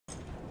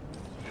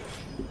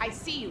I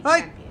see you,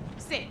 Hi. champion.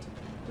 Sit,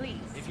 please.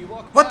 If you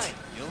walk What?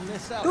 by, you'll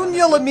miss out. Don't on a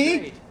yell at good me.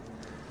 trade.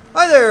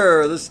 Hi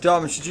there, this is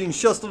Thomas Eugene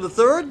Shustle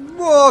III.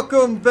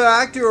 Welcome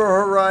back to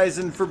our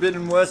Horizon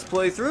Forbidden West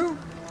playthrough.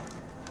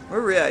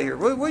 Where are we at here?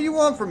 What do you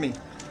want from me?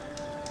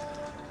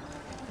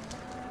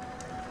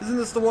 Isn't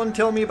this the one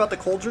telling me about the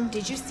cauldron?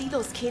 Did you see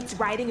those kids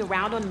riding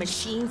around on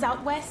machines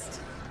out west?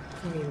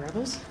 You mean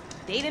rebels?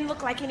 They didn't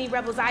look like any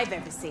rebels I've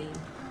ever seen.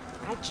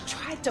 I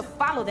tried to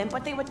follow them,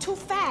 but they were too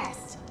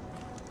fast.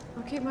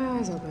 I'll keep my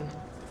eyes open.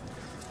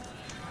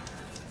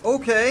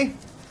 Okay.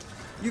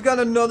 You got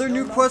another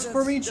new quest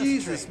for me?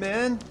 Jesus,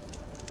 man.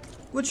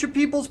 What's your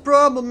people's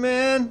problem,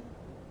 man?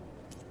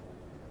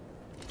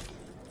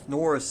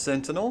 Nora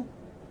Sentinel.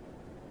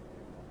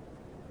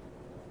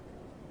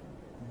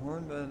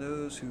 Warned by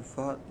those who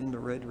fought in the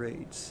Red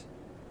Raids.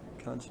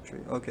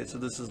 Concentrate. Okay, so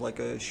this is like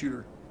a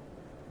shooter.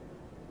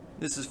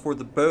 This is for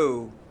the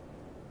bow.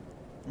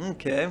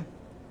 Okay.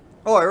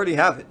 Oh, I already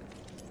have it.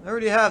 I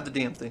already have the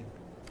damn thing.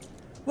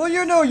 Well,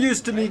 you're no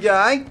use to me,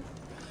 guy.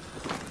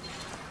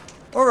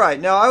 Alright,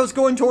 now I was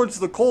going towards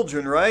the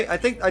cauldron, right? I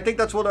think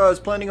that's what I was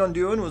planning on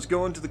doing, was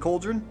going to the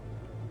cauldron.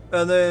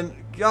 And then,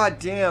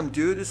 goddamn,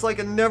 dude, it's like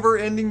a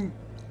never-ending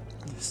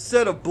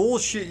set of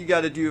bullshit you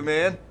gotta do,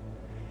 man.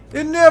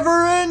 It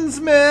never ends,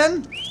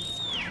 man!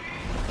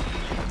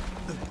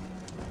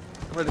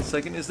 Wait a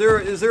second, is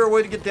there a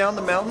way to get down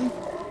the mountain?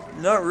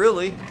 Not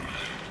really.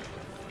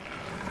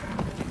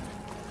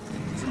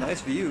 It's a nice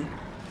view.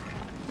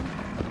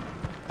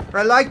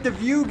 I like the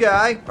view,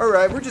 guy.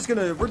 Alright, we're just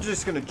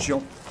gonna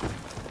jump.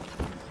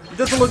 It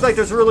doesn't look like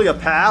there's really a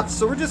path,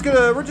 so we're just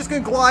gonna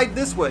glide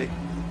this way.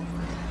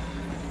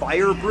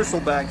 Fire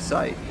bristleback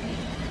sight.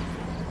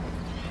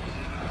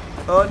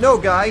 No,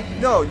 guy.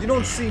 No, you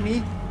don't see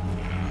me.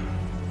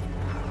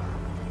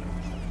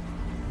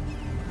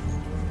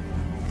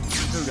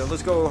 There we go.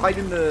 Let's go hide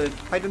in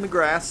the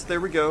grass. There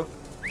we go.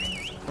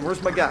 And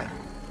where's my guy?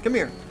 Come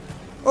here.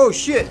 Oh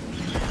shit.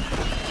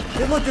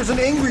 Hey, look, there's an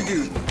angry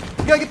dude.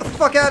 You gotta get the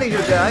fuck out of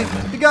here, guy.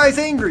 The guy's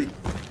angry.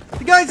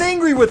 The guy's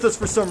angry with us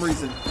for some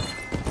reason.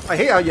 I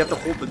hate how you have to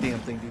hold the damn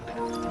thing, dude.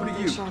 What are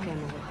you? Shock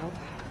ammo will help.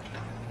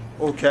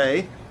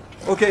 Okay.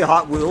 Okay,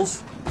 Hot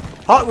Wheels.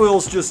 Hot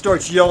Wheels just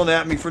starts yelling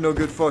at me for no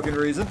good fucking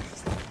reason.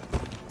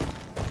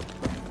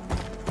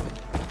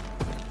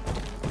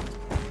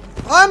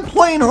 I'm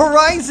playing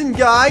Horizon,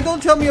 guy.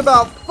 Don't tell me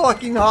about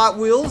fucking Hot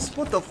Wheels.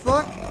 What the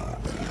fuck?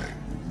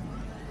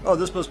 Oh,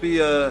 this must be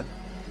a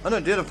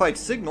unidentified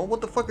signal.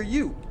 What the fuck are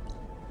you?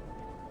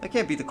 That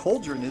can't be the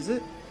cauldron, is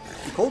it?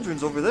 The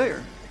cauldron's over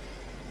there.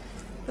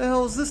 The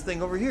hell is this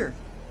thing over here?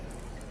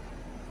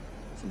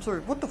 Some sort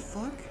of... What the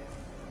fuck?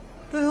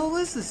 The hell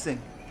is this thing?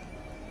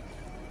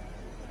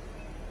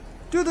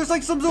 Dude, there's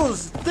like some of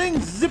those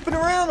things zipping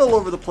around all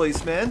over the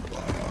place, man.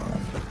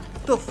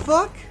 The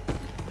fuck?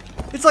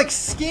 It's like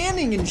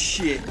scanning and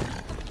shit.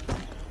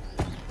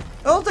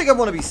 I don't think I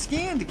want to be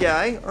scanned,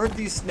 guy. Aren't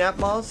these snap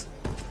moths?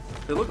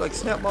 They look like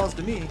snap moths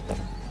to me.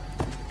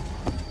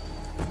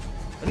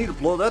 I need to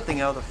blow that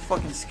thing out of the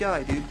fucking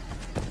sky, dude.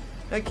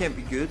 That can't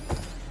be good.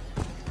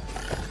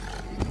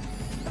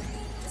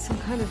 Some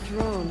kind of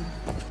drone.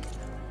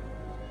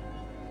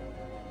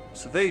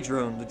 Survey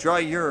drone, the dry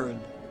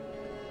urine.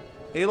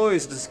 Aloy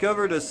has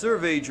discovered a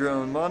survey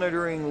drone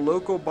monitoring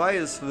local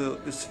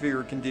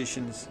biosphere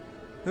conditions.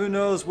 Who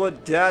knows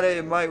what data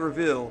it might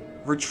reveal?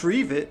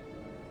 Retrieve it?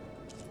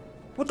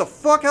 What the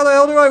fuck? How the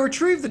hell do I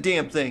retrieve the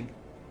damn thing?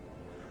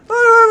 How do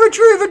I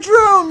retrieve a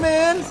drone,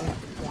 man? Is it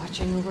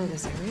watching over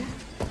this area?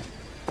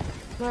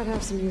 Might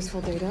have some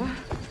useful data.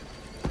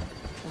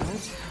 But how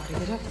to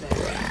get up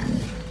there?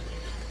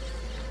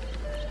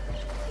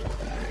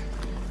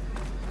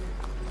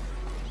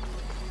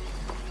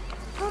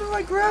 How do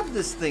I grab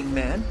this thing,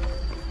 man?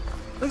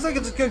 Looks like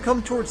it's gonna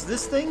come towards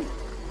this thing.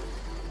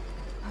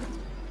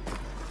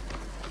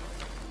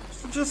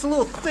 It's just a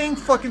little thing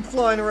fucking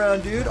flying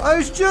around, dude. I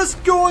was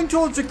just going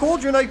towards the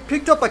cauldron. I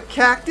picked up a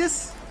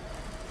cactus.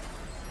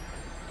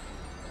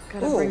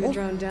 Gotta bring the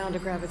drone down to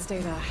grab its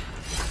data.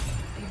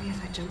 Maybe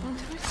if I jump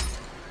onto it?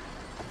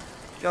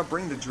 Gotta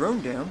bring the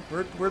drone down.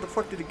 Where the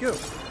fuck did it go?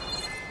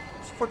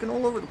 It's fucking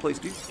all over the place,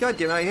 dude. God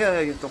damn it, I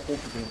have to hold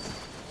the damn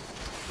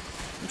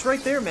thing. It's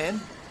right there,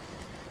 man.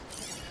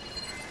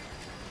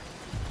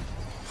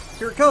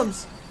 Here it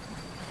comes.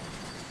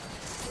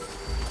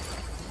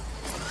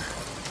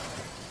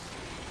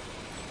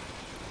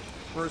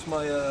 Where's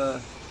my,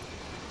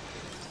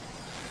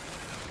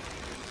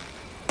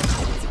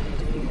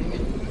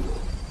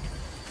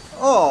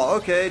 Oh,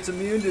 okay, it's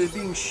immune to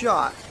being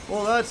shot.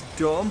 Well, that's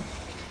dumb.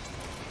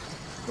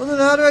 Well, then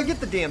how do I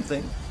get the damn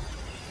thing?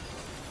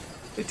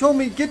 They told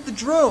me get the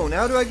drone.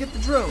 How do I get the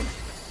drone?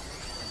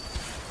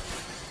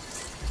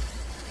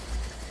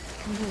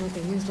 I wonder what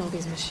they used all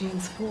these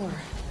machines for.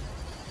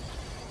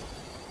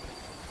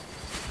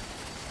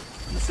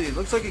 Let's see, it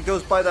looks like it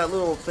goes by that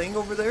little thing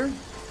over there.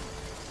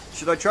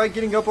 Should I try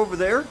getting up over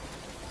there?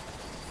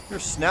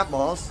 There's snap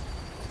moths.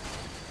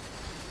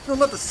 No,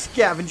 not the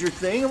scavenger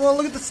thing. I want to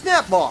look at the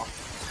snap moth.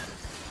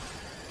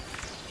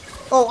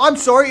 Oh, I'm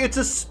sorry. It's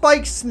a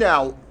spike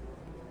snout.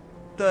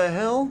 The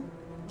hell?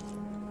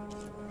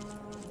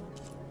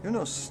 You're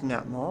no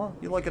Snapmaw.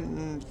 You're like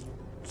some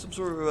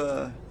sort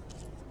of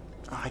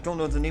I don't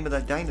know the name of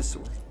that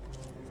dinosaur.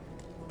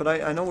 But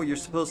I know what you're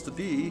supposed to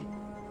be.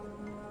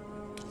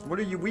 What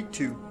are you weak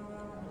to?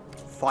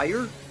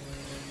 Fire?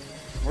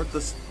 Weren't the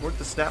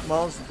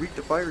Snapmaws weak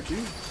to fire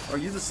too? Are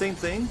you the same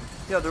thing?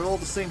 Yeah, they're all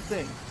the same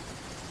thing.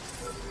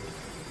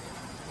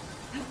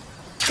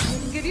 You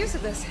can get used to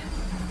this.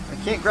 I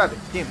can't grab it.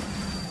 Damn it.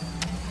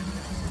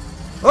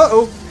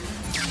 Uh-oh.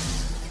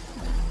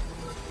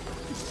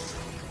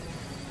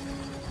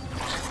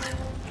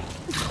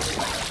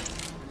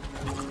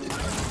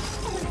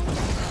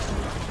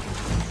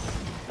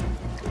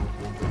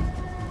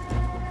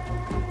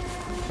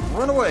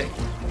 Run away.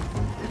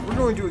 We're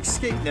going to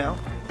escape now.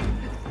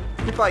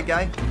 Goodbye,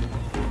 guy.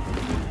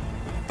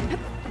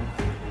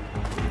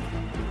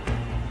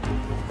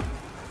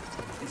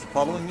 Is it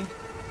following me?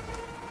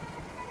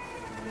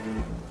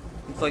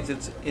 Looks like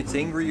it's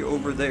angry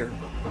over there.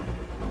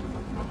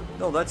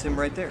 No, that's him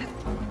right there.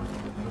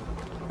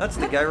 That's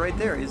the guy right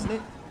there, isn't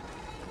it?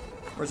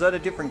 Or is that a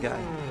different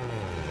guy?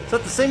 Is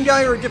that the same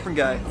guy or a different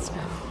guy?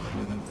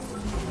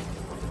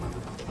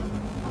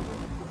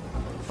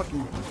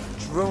 Fucking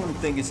drone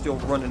thing is still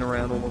running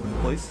around all over the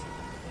place.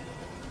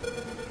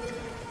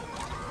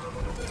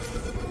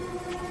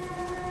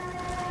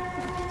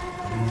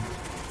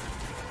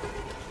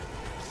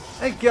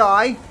 Hey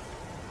guy,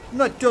 I'm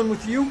not done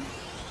with you.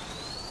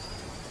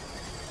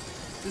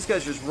 This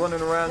guy's just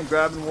running around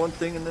grabbing one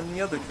thing and then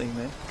the other thing,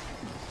 man.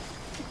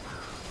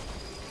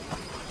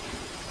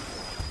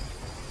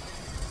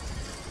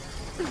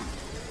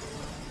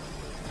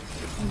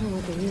 I wonder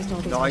what they used all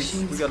these Nice,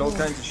 machines we got all for.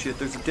 kinds of shit.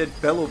 There's a dead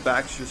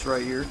bellowbacks just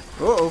right here.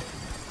 Uh-oh.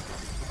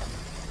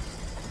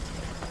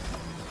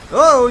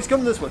 Oh, he's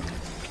coming this way.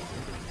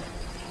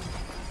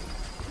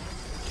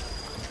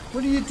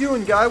 What are you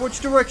doing, guy? Which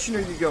direction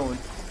are you going?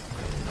 Is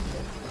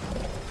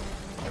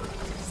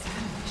that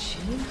a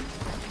machine?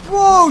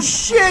 Whoa,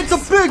 shit, it's a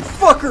big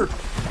fucker!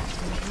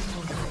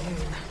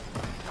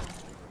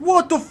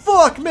 What the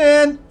fuck,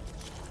 man?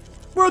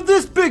 Where'd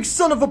this big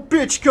son of a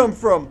bitch come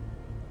from?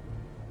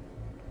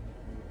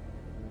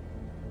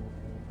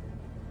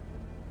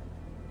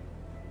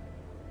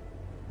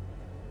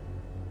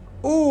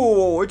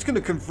 Oh, it's gonna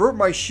convert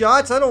my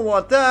shots? I don't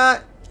want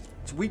that.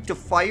 It's weak to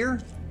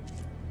fire?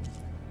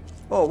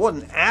 Oh, what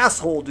an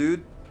asshole,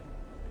 dude.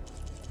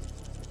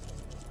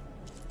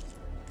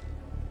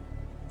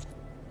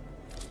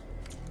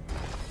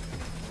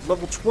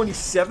 Level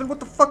 27?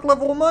 What the fuck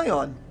level am I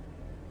on?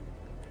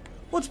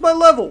 What's my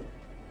level?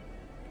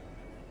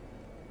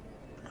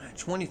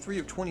 23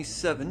 of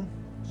 27.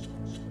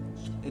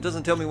 It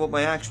doesn't tell me what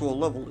my actual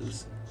level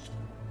is.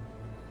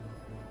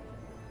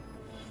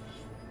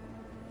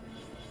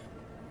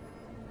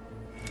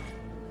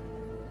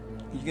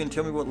 You gonna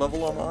tell me what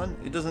level I'm on?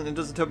 It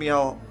doesn't tell me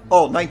how.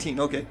 Oh, 19.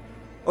 Okay.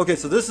 Okay,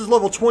 so this is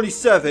level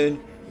 27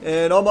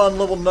 and I'm on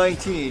level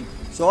 19.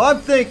 So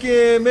I'm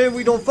thinking maybe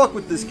we don't fuck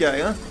with this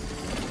guy, huh?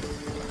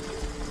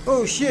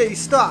 Oh shit, he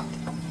stopped.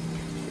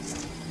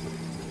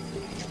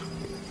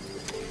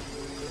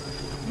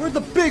 Where'd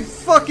the big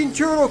fucking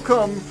turtle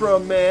come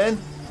from, man?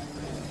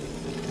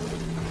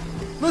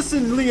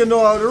 Listen,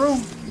 Leonardo,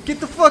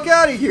 get the fuck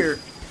out of here.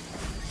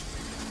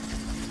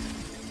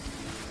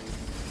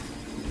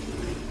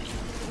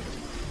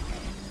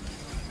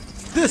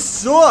 This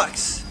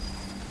sucks.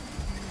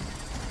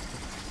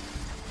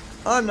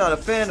 I'm not a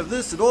fan of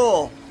this at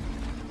all.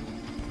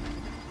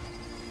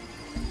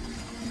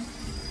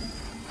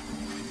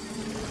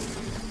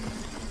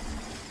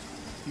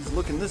 He's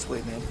looking this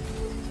way, man.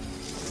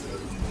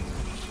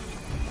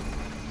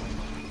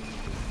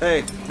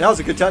 Hey, now's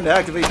a good time to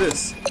activate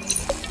this.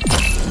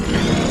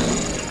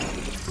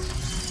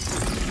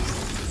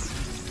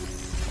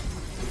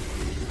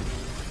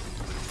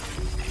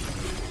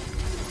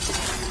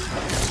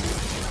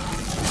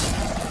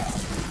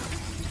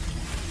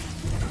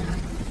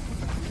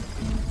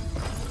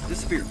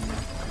 Disappear.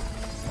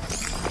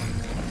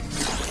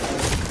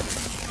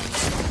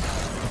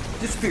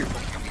 Disappear.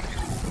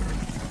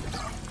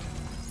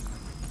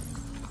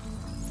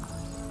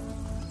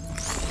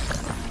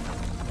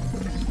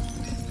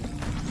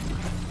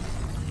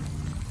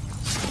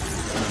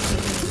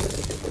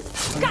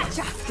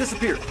 Gotcha!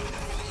 Disappear.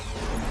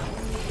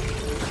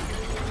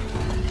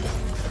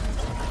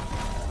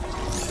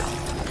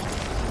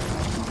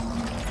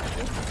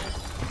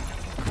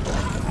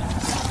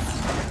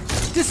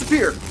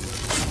 Disappear.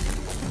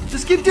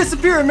 Just keep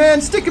disappearing,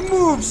 man. Stick and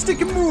move.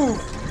 Stick and move.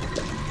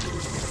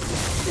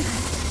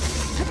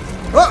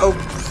 Uh-oh.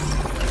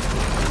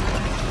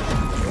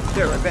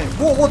 There, I vanished.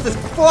 Whoa, what the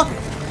fuck?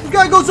 The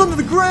guy goes under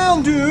the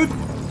ground, dude.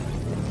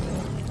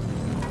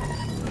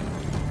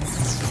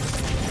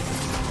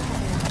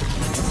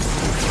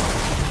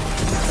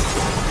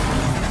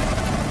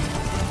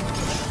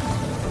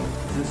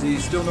 Does he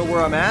still know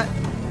where I'm at?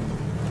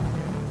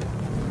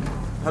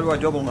 How do I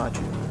double notch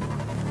it?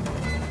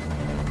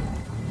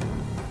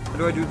 How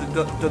do I do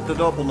the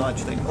double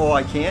notch thing? Oh,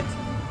 I can't?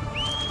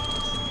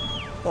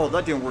 Oh,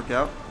 that didn't work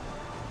out.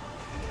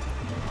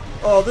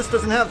 Oh, this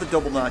doesn't have the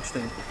double notch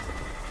thing.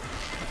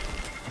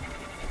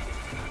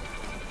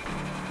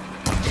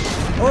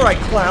 Alright,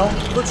 clown.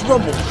 Let's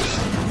rumble.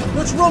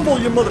 Let's rumble,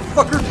 you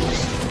motherfucker.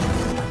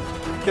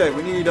 Okay,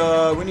 we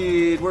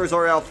need, where's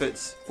our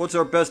outfits? What's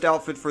our best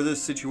outfit for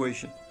this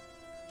situation?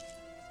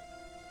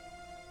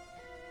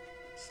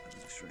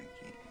 Striking,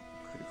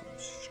 critical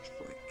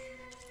strike.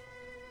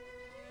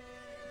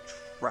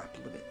 Trap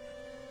limit.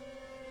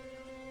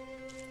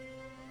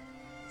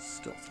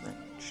 Stealth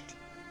ranged.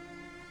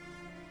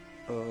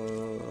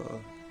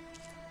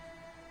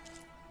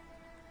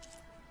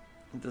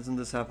 Doesn't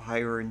this have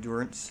higher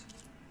endurance?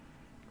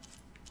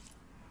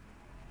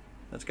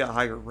 That's got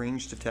higher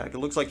ranged attack. It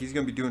looks like he's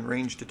going to be doing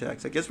ranged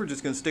attacks. I guess we're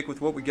just going to stick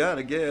with what we got,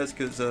 I guess,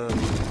 because we're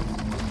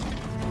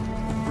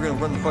going to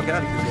run the fuck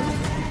out of here,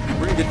 dude.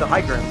 We're going to get the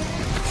high ground.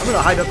 I'm going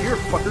to hide up here,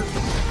 fucker.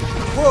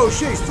 Whoa,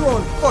 shit, he's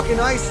throwing fucking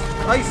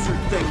icer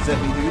things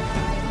at me, dude.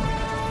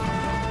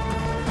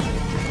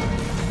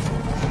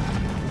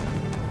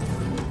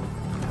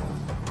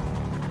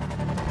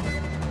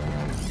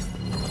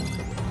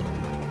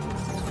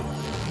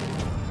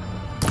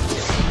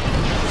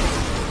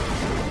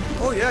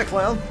 Oh yeah,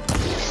 clown.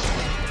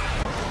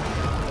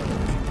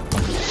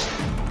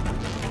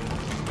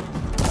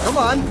 Come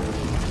on.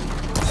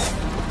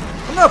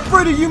 I'm not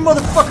afraid of you,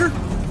 motherfucker.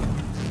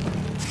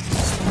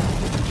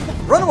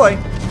 Run away.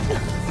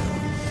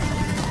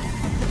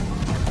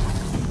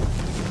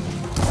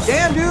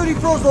 Damn, dude, he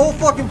froze the whole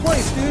fucking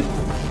place, dude.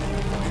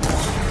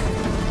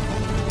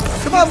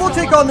 Come on, we'll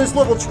take on this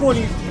level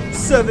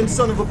 27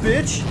 son of a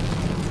bitch.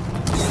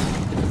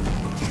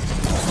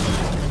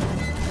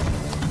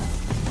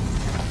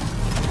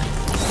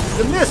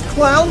 You missed,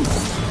 clown.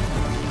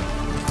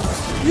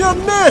 You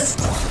missed.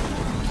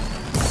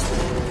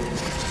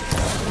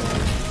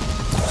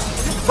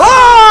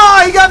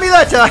 Ah, he got me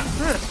that time.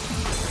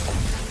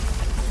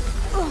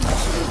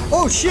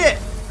 Oh shit.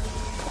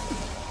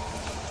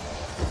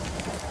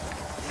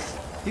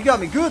 He got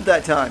me good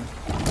that time.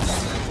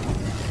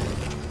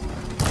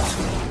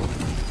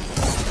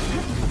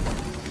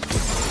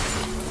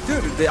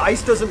 Dude, the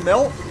ice doesn't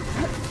melt.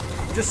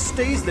 It just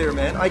stays there,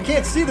 man. I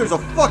can't see. There's a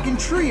fucking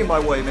tree in my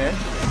way, man.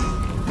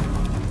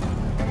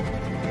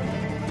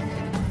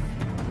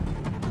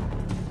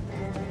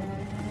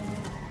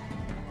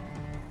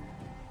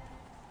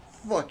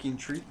 Fucking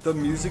tree. The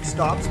music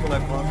stops when I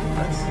pop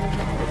this.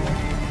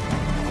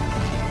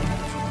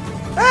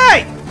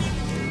 Hey!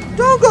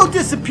 Don't go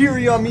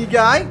disappearing on me,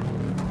 guy.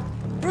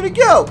 Where'd he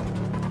go?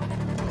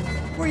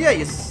 Where you at,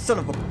 you son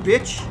of a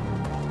bitch?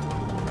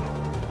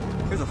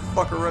 There's a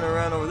fucker running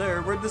around over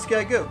there. Where'd this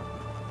guy go?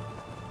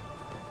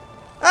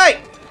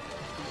 Hey!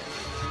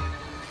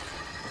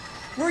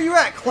 Where you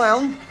at,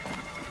 clown?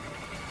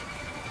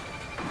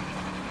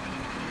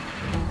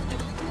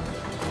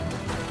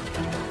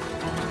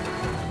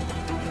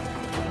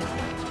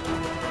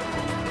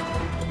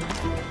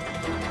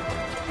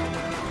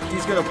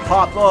 He's gonna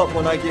pop up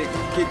when I get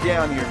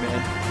down here,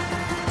 man.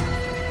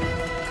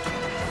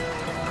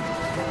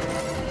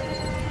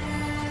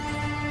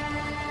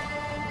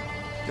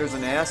 There's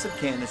an acid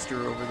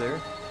canister over there.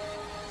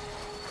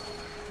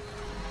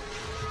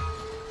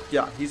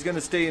 Yeah, he's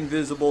gonna stay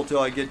invisible till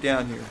I get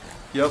down here.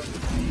 Yep.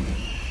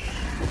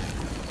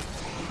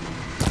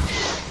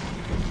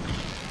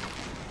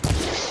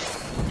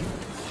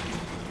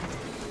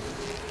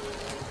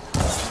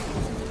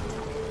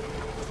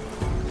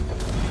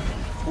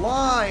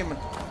 Climb!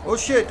 Oh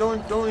shit,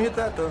 don't hit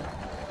that though.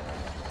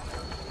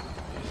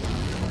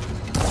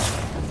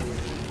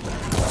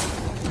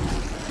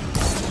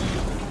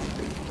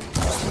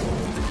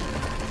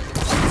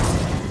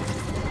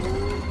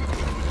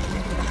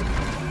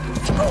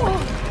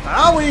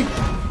 Owie!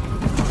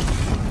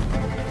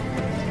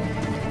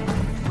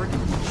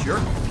 Freaking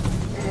jerk.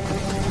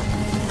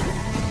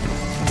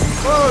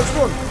 Oh, it's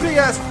throwing big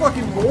ass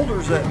fucking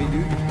boulders at me,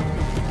 dude.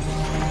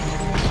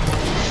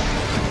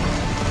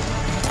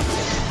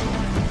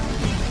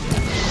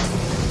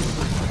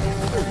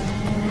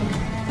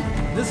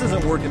 This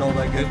isn't working all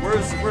that good.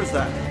 Where's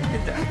that?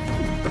 Get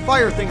that. The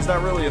fire thing's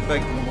not really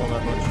affecting them all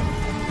that much.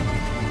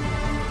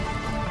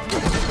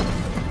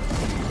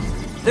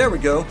 There we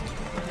go.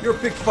 You're a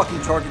big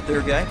fucking target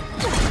there, guy.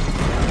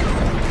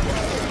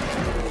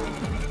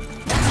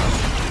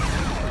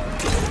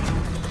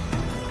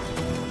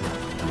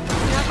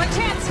 Now's my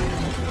chance.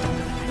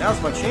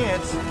 Now's my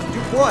chance. Do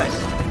what?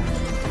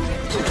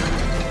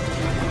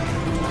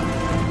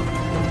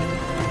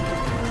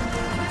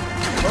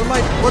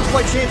 What's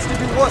my chance to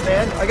do what,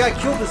 man? I gotta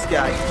kill this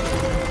guy.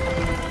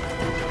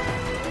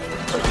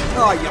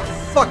 Oh, you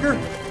fucker.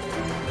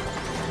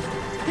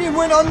 He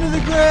went under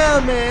the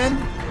ground, man.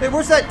 Hey,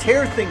 where's that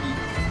tear thingy?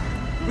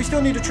 We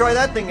still need to try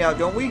that thing out,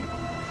 don't we?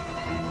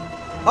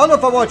 I don't know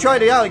if I want to try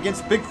it out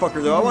against big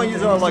fucker, though. I want to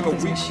use it on, like, a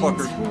weak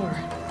fucker.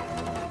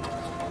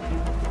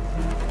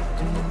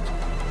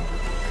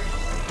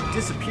 He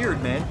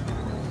disappeared, man.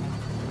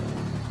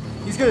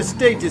 He's gonna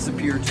stay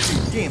disappeared, too.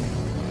 Damn it.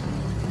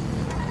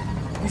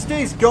 He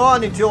stays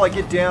gone until I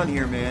get down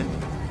here, man.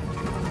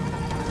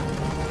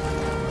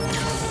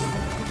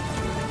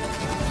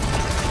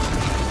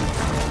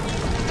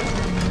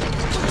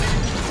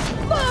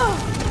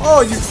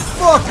 Oh, you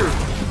fucker!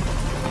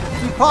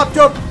 He popped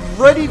up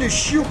ready to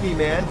shoot me,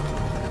 man.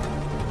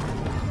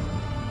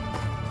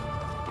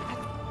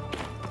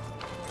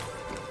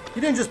 He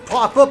didn't just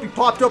pop up, he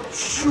popped up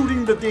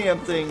shooting the damn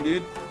thing,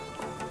 dude.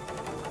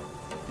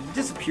 Did he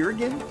disappear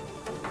again?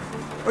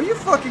 Are you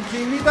fucking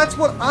kidding me? That's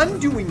what I'm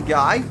doing,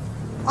 guy.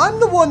 I'm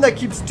the one that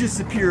keeps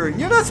disappearing.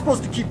 You're not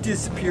supposed to keep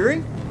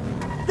disappearing.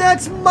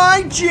 That's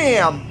my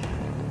jam.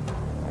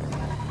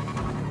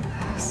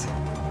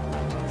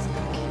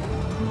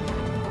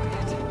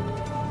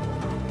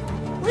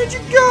 Where'd you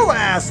go,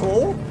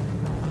 asshole?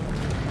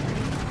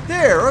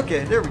 There,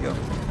 okay, there we go.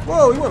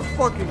 Whoa, he went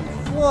fucking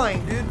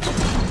flying, dude.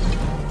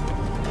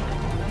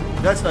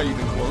 That's not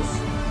even close.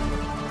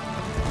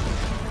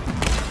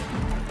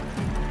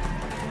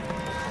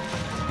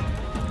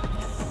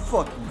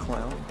 Fucking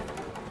clown.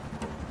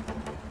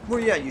 Where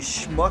you at, you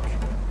schmuck?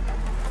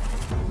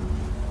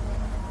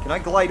 Can I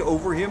glide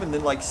over him and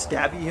then, like,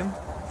 stabby him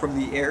from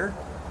the air?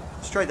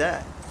 Let's try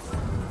that.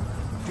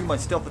 Do my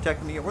stealth attack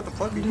in the air. What the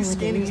fuck are you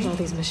scanning me? What all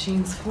these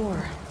machines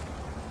for?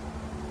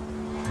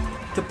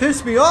 To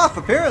piss me off,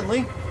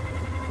 apparently.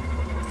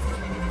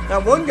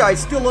 That one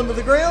guy's still under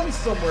the ground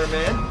somewhere,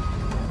 man.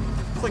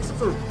 It's like some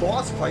sort of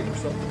boss fight or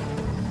something.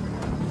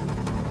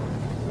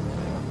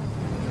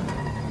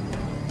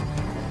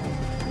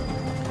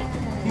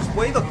 He's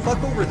way the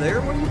fuck over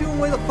there? What are you doing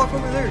way the fuck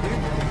over there, dude?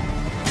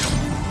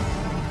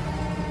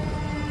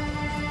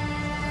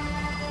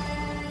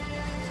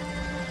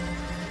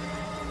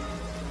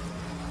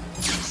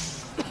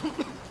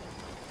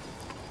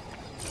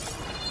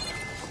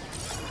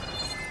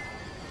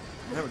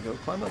 There we go.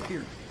 Climb up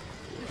here.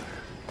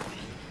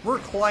 We're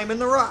climbing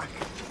the rock.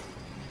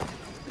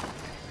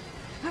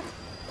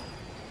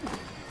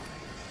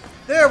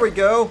 There we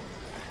go.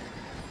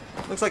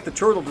 Looks like the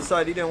turtle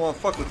decided he didn't want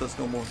to fuck with us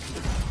no more.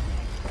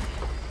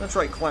 That's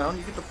right, clown.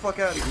 You get the fuck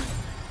out of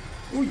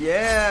here. Ooh,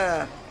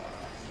 yeah.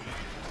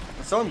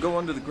 I saw him go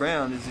under the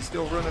ground. Is he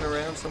still running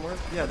around somewhere?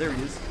 Yeah, there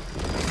he is.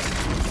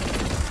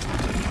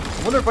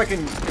 I wonder if I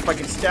can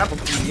stab him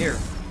from the air.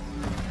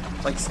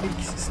 Like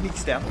sneak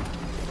stab him.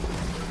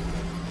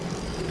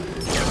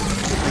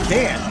 I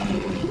can.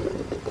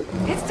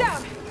 It's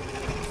down.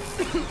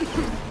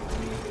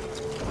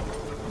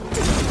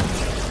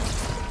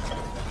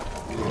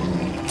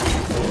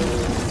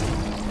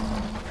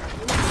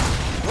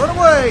 Run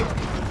away!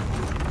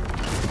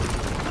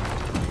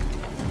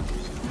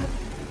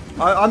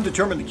 I'm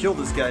determined to kill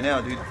this guy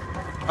now, dude.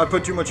 I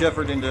put too much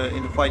effort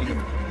into fighting him.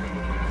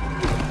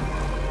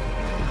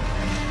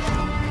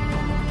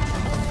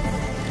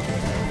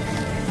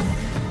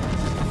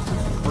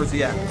 Where's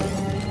he at?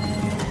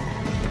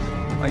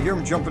 I hear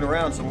him jumping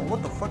around somewhere.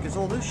 What the fuck is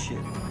all this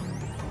shit?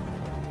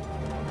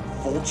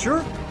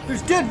 Vulture?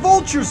 There's dead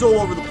vultures all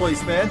over the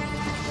place, man.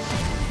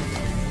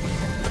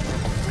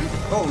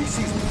 Oh, he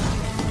sees me.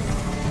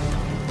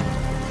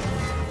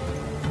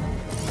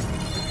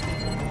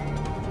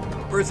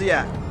 Where's he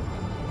at?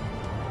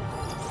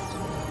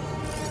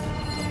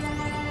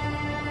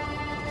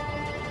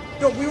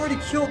 Yo, we already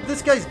killed...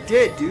 This guy's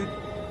dead, dude.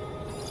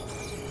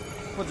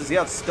 What, does he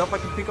have stuff I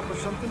can pick up or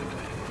something?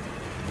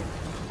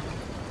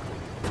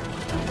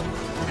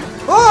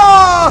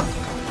 Ah!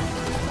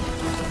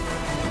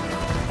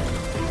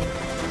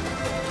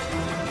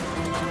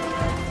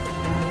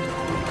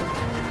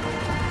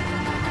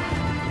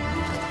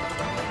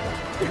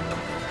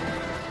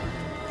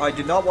 I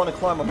did not want to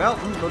climb a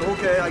mountain, but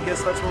okay, I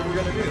guess that's what we're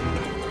gonna do.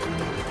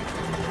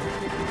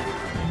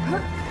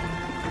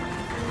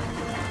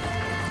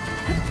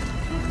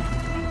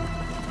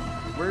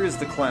 Where is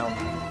the clown?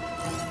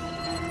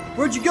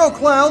 Where'd you go,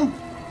 clown?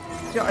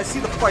 Yeah, I see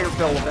the fire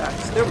bell of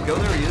axe. There we go,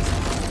 there he is.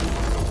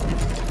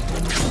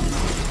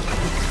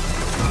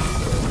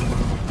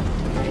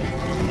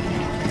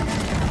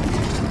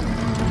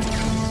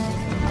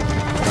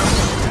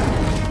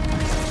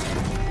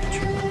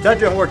 That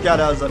didn't work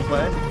out as I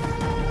planned.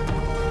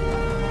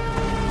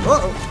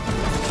 Uh-oh.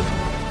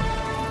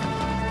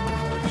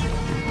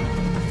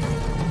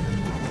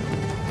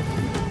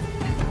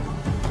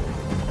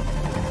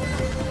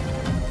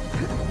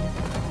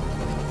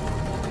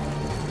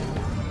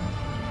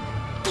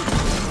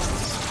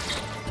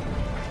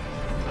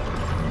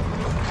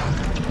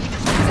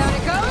 Down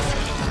it goes.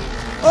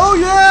 Oh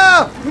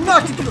yeah! We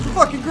knocked it to the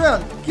fucking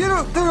ground. Get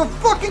up! There's a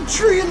fucking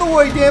tree in the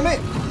way, damn it!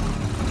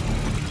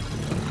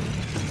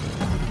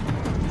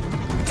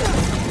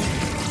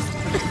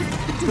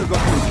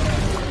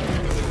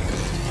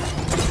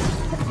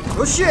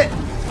 Oh shit!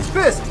 He's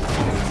pissed!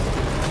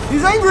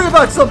 He's angry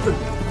about something!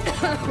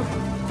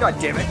 God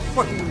damn it.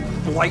 Fucking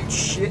blight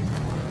shit.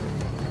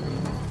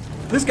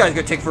 This guy's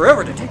gonna take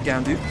forever to take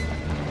down, dude.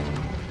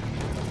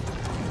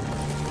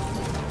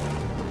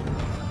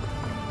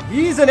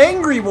 He's an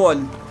angry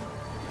one!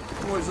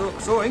 What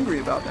was so angry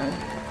about, man?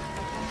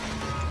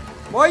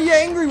 Why are you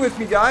angry with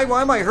me, guy?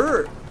 Why am I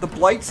hurt? The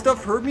blight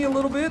stuff hurt me a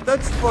little bit?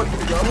 That's fucking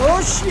dumb.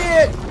 Oh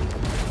shit!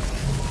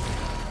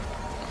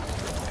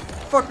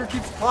 Fucker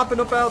keeps popping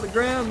up out of the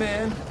ground,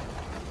 man.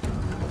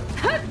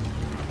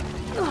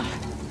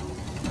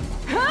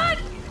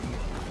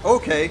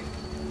 Okay.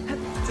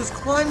 Just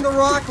climb the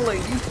rock,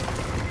 lady.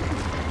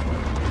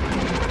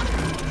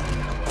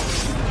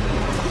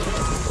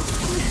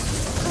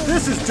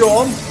 This is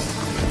dumb.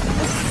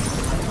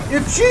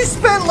 If she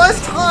spent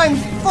less time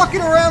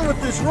fucking around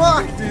with this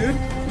rock, dude.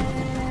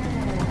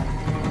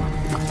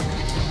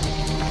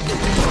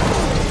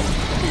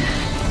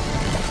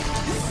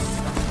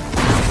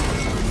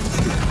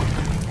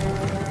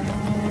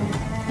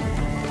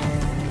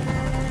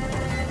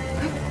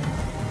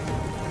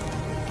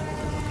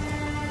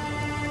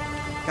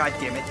 God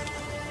damn it.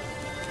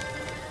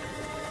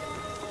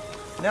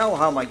 Now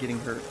how am I getting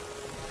hurt?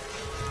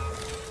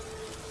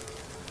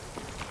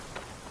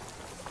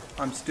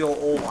 I'm still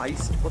all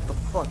iced? What the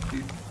fuck,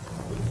 dude?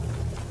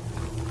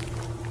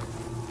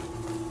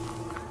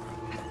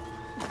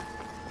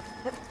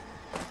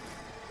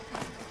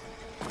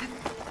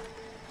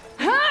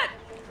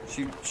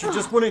 She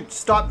just wouldn't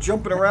stop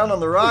jumping around on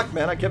the rock,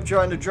 man. I kept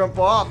trying to jump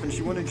off and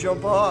she wouldn't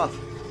jump off.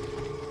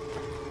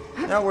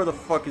 Now where the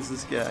fuck is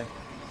this guy?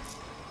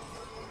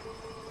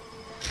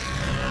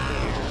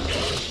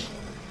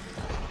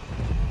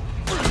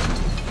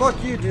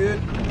 Fuck you, dude.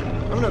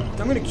 I'm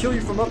gonna kill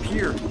you from up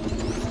here.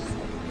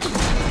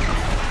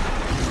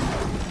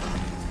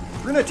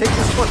 We're gonna take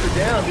this fucker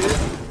down, dude.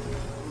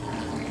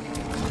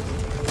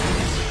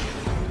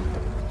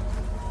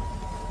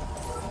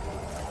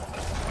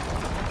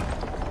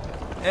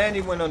 And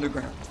he went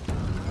underground.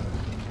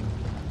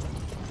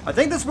 I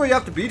think that's where you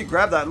have to be to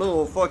grab that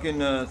little fucking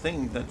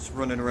thing that's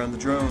running around the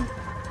drone.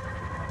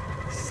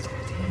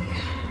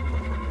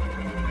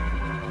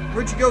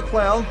 Where'd you go,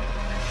 clown?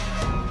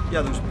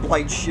 Yeah, there's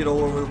blight shit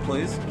all over the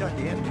place. God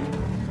damn, dude.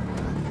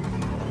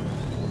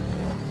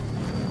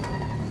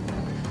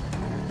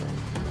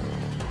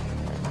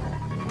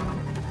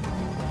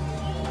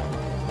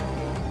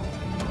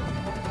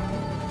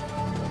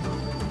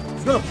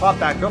 It's gonna pop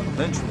back up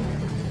eventually.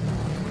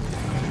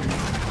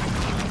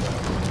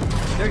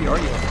 There you are,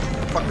 you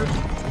fucker.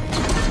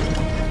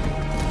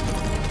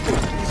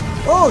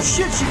 Oh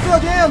shit, she fell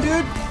down,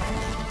 dude.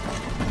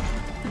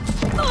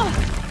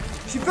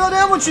 She fell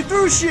down when she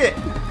threw shit.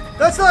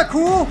 That's not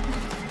cool.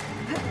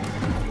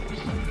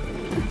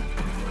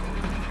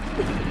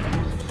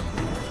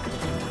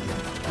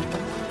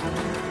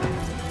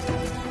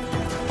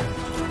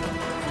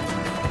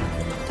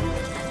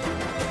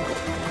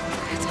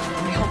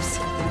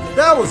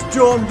 That was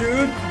dumb,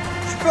 dude.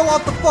 She fell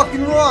off the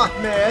fucking rock,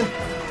 man.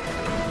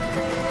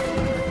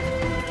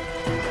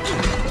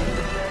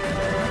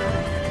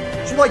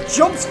 She like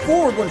jumps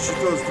forward when she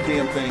throws the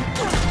damn thing.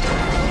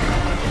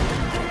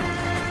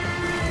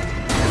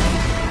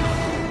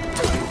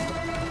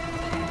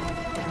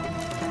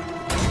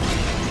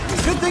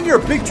 Good thing you're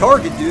a big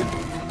target, dude.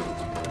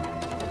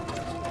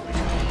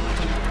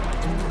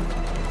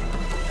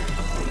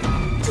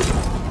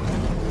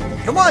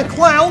 Come on,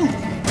 clown!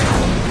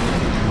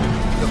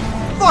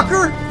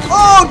 Fucker!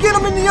 Oh, get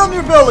him in the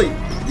underbelly!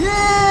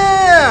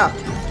 Yeah!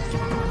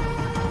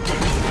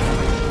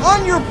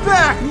 On your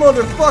back,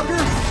 motherfucker!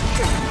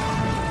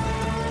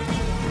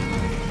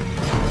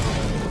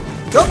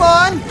 Come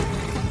on!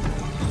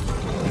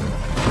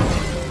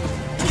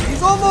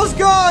 He's almost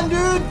gone,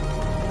 dude!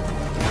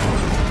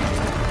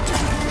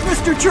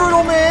 Mr.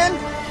 Turtle Man!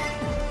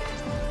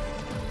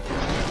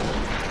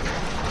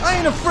 I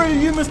ain't afraid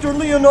of you, Mr.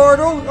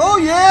 Leonardo! Oh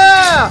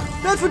yeah!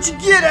 That's what you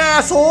get,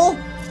 asshole!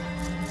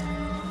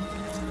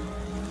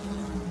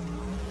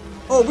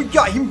 Oh, we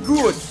got him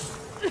good!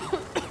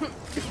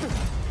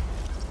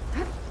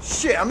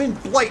 Shit, I'm in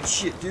blight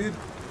shit, dude.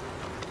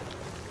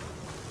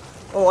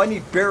 Oh, I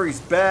need berries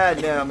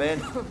bad now,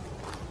 man.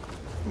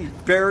 I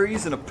need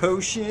berries and a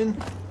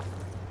potion.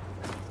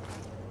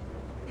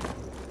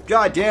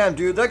 God damn,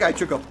 dude, that guy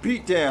took a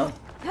beat down.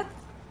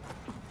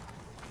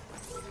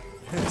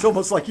 It's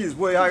almost like he's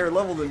way higher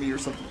level than me or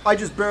something. I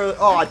just barely...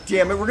 Oh,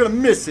 damn it, we're gonna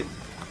miss it.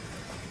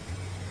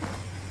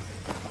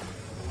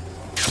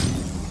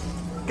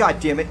 God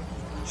damn it.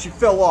 She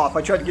fell off.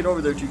 I tried to get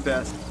over there too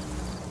fast.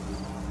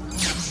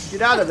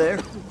 Get out of there.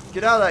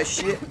 Get out of that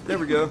shit. There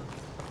we go.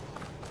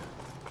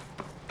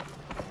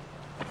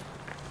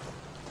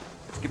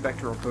 Let's get back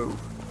to our boat.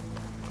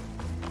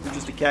 We're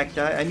just a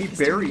cacti. I need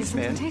berries,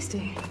 man.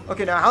 Tasty.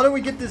 Okay, now how do we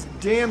get this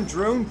damn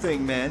drone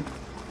thing, man?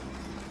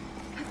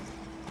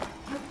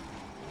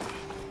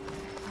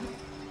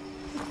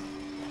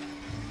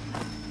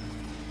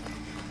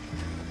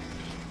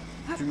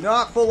 Do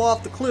not fall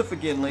off the cliff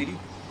again, lady.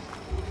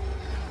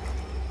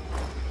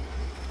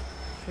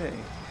 Okay.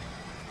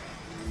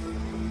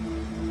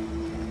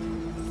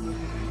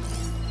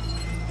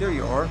 There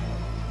you are.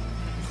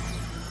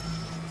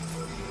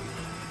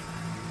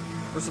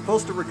 We're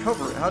supposed to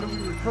recover it. How do we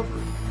recover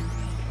it?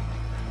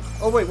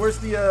 Oh wait, where's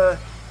the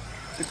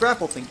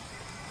grapple thing?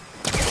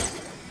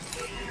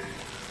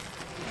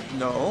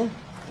 No.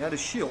 It had a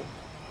shield.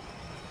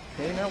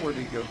 Okay, now where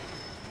did it go?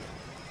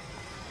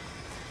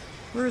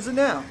 Where is it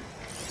now?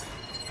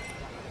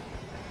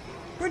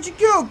 Where'd you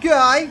go,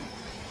 guy?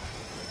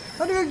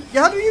 How do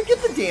you get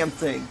the damn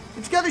thing?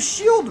 It's got a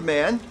shield,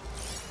 man.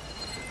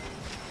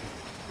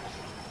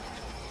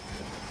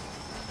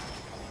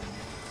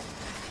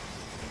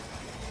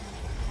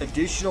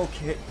 Additional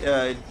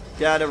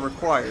data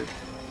required.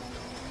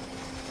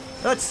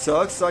 That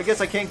sucks, so I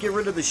guess I can't get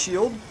rid of the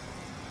shield.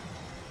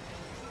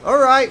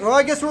 Alright, well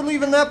I guess we're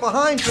leaving that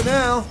behind for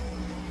now.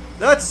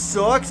 That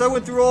sucks, I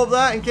went through all of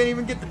that and can't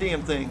even get the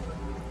damn thing.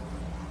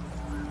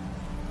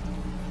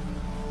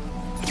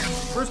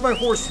 Where's my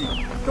horsey?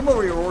 Come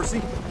over here,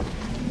 horsey.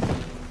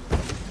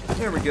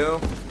 There we go.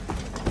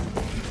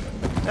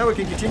 Now we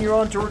can continue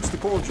on towards the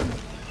cauldron.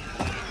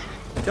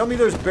 Tell me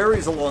there's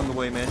berries along the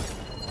way, man.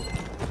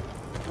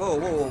 Whoa,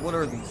 whoa, whoa, what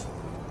are these?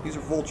 These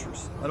are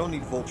vultures. I don't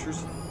need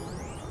vultures.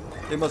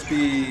 They must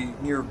be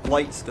near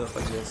blight stuff,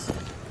 I guess.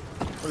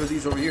 What are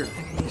these over here? I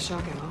can need a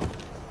shock ammo.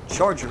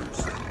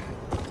 Chargers.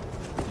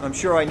 I'm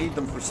sure I need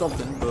them for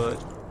something,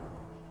 but...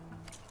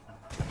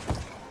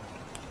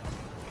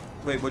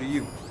 Wait, what are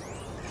you?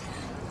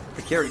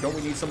 Picari, don't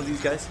we need some of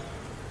these guys?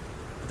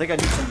 I think I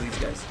need some of these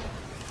guys.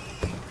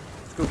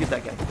 Let's go get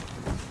that guy.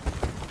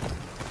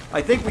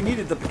 I think we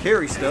needed the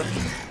Picari stuff.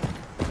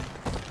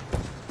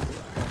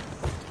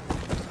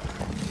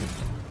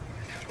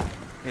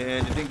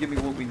 And it didn't give me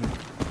what we need.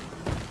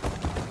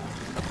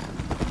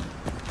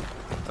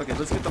 Okay,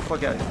 let's get the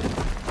fuck out of here.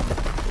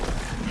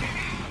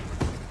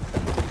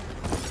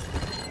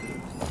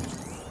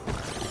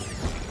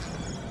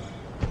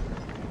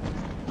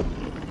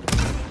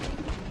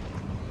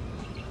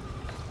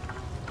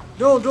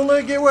 No, don't let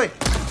it get away.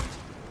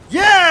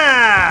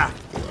 Yeah!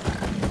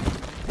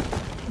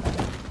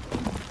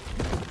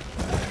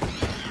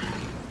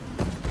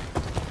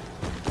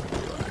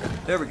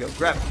 There we go,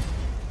 grab it.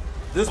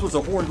 This was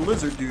a horned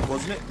lizard dude,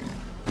 wasn't it?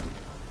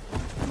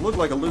 It looked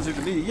like a lizard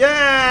to me.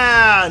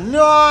 Yeah!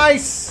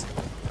 Nice!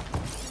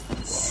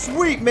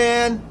 Sweet,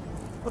 man!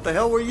 What the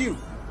hell were you?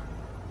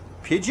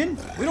 Pigeon?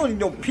 We don't need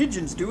no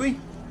pigeons, do we?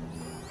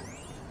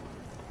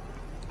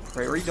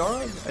 Prairie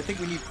dog? I think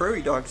we need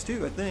prairie dogs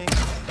too, I think.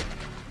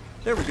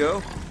 There we go.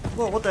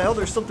 Whoa, what the hell?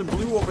 There's something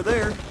blue over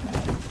there.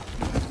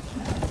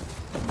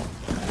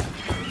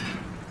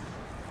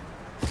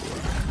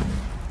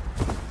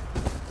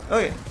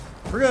 Okay,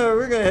 we're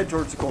gonna head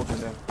towards the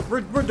cauldron now.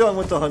 We're done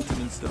with the hunting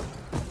and stuff.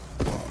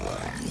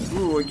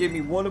 Ooh, it gave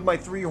me one of my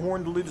 3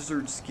 horned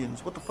lizard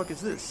skins. What the fuck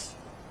is this?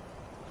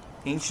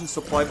 Ancient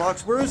supply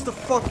box? Where is the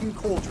fucking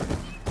cauldron?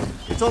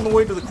 It's on the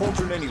way to the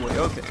cauldron anyway.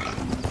 Okay.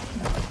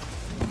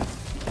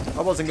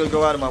 I wasn't gonna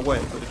go out of my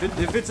way, but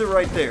if it's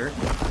right there.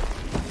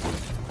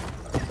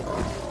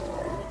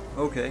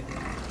 Okay.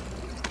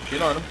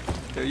 Get on him.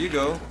 There you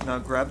go. Now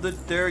grab the.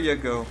 There you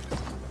go.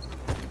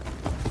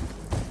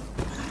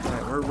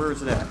 Alright, where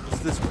is it at? It's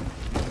this one.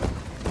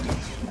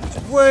 It's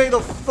way the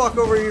fuck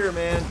over here,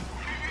 man.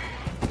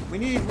 We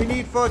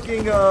need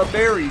fucking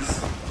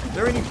berries. Are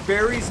there any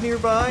berries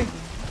nearby?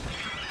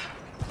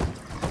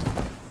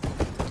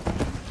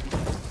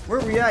 Where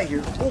are we at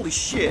here? Holy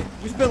shit.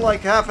 We spent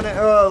like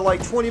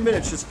like 20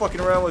 minutes just fucking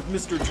around with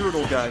Mr.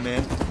 Turtle guy,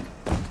 man.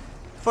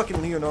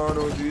 Fucking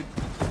Leonardo, dude.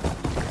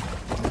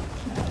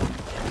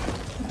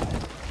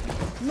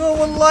 No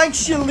one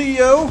likes you,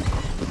 Leo.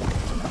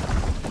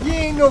 You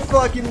ain't no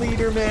fucking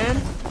leader,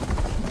 man.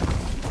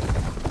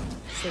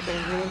 Sick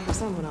ingredient for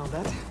someone, I'll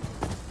bet.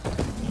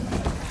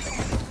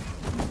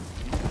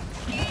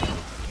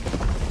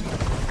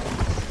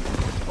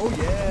 Oh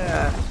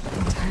yeah.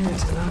 I'm tired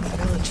to knock the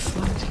village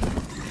flat.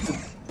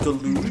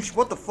 Deluge?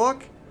 What the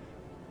fuck?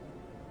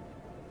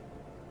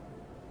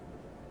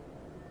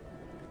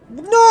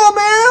 No, man,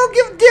 I don't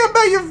give a damn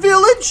about your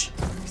village.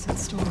 Recent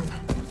storm.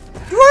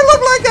 Do I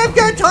look like I've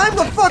got time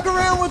to fuck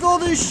around with all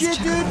this shit,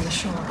 dude? On the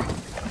shore.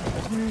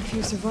 There are a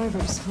few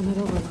survivors on that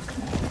overlook.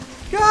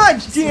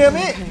 God damn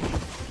it!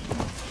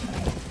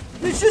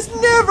 It's just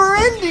never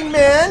ending,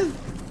 man.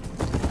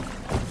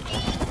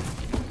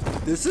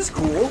 This is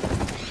cool.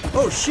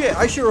 Oh shit!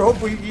 I sure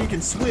hope you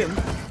can swim.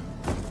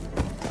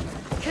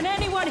 Can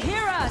anyone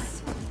hear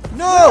us?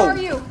 No! Where are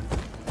you?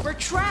 We're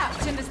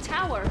trapped in this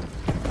tower.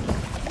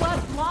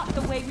 Flood blocked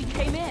the way we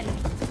came in.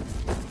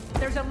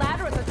 There's a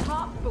ladder at the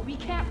top, but we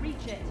can't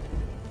reach it.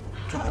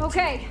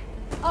 Okay,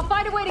 I'll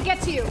find a way to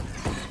get to you.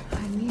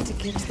 I need to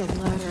get to the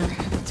ladder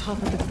at the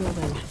top of the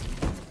building.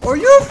 Are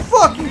you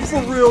fucking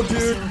for real,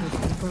 dude? I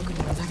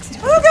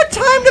don't got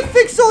time to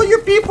fix all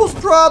your people's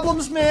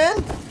problems,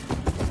 man.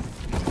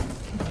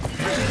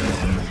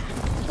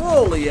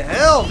 Holy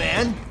hell,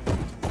 man.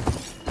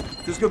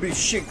 There's gonna be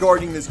shit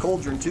guarding this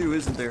cauldron too,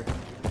 isn't there?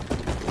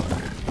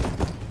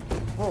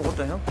 Whoa, what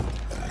the hell?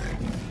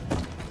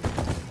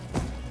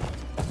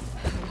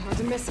 Hard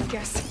to miss, I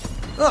guess.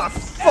 Ah,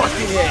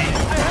 fucking hell!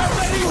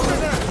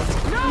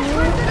 No,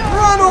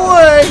 Run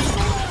away!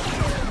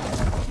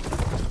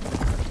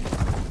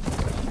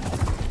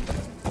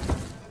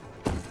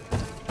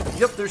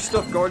 Yep, there's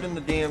stuff guarding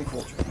the damn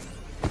cauldron.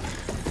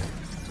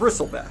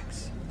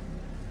 Bristlebacks.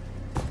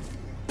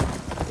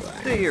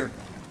 Stay here.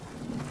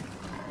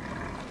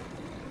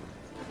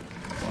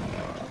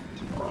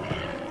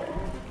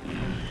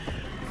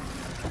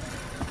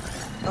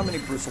 How many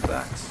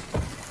bristlebacks?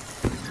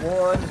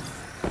 1,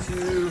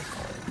 2.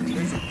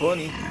 There's a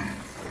bunny.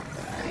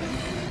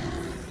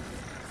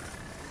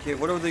 Okay,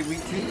 what are they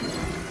weak to?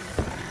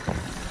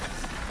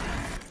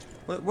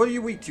 What are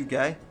you weak to,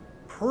 guy?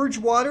 Purge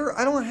water?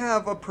 I don't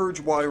have a purge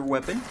water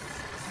weapon.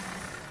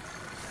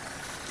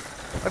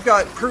 I've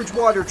got purge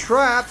water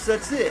traps,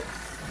 that's it.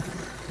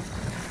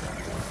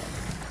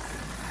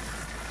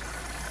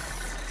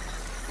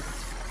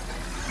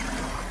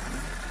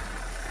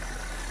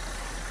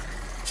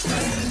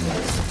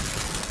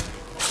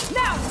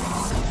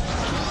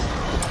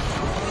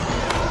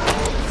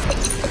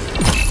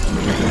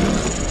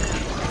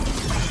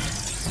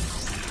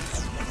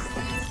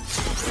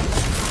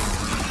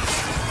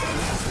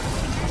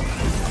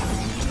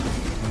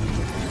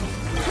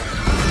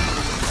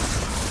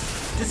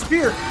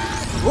 Disappear!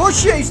 Oh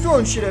shit, he's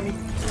throwing shit at me.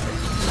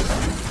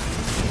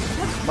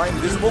 Am I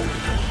invisible?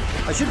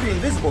 I should be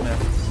invisible now.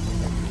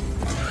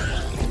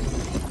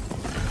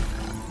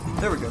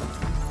 There we go.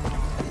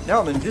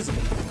 Now I'm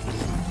invisible.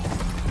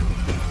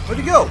 Where'd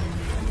he go?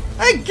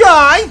 Hey,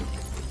 guy!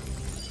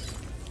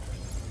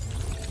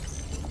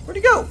 Where'd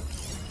he go?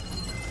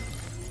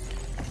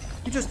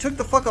 He just took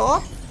the fuck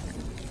off?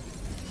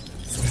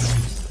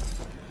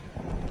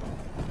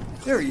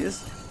 There he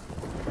is.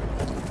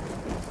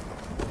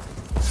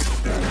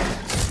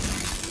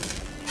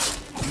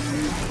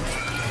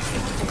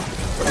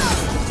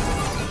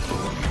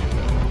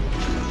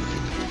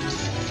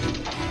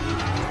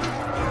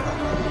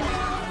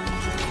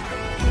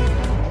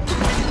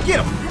 Get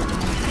him!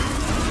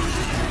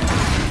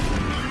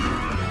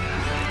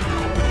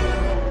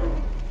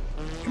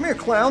 Come here,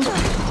 clown.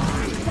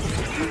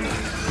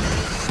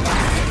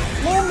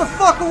 Blow him the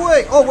fuck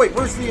away! Oh wait,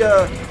 where's the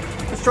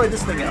let's try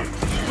this thing out.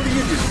 What do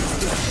you do?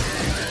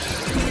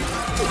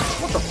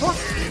 What the fuck?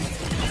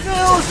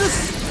 No, is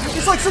this?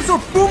 It's like some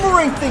sort of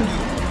boomerang thingy.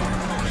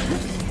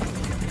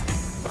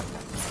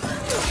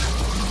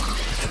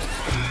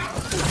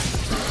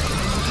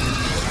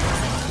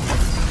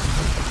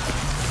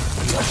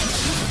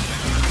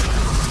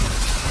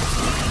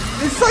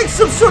 It's like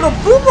some sort of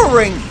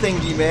boomerang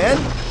thingy, man.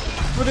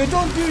 But it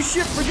don't do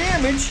shit for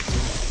damage.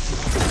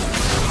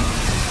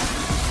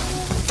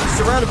 It's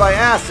surrounded by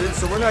acid,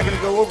 so we're not going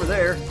to go over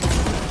there.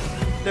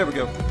 There we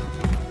go.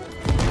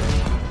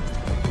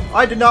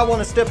 I did not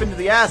want to step into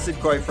the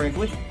acid, quite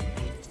frankly.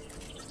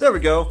 There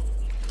we go.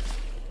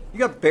 You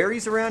got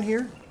berries around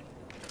here?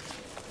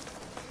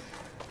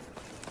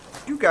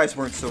 You guys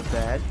weren't so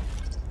bad.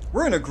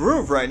 We're in a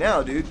groove right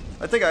now, dude.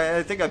 I think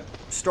I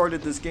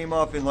started this game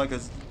off in like a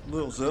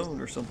little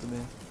zone or something,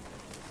 man.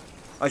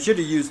 I should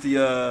have used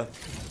the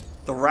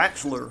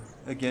Ratchler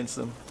against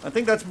them. I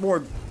think that's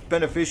more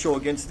beneficial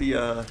against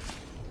the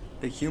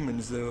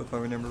humans, though, if I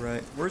remember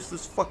right. Where's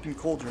this fucking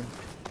cauldron?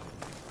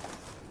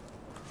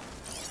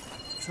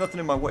 There's nothing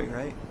in my way,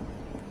 right?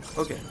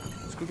 Okay,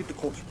 let's go get the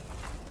cauldron.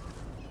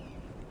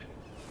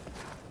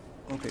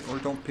 Okay, or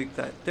don't pick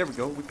that. There we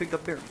go. We picked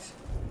up berries.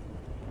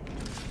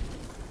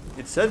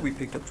 It said we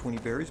picked up 20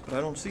 berries, but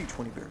I don't see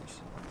 20 berries.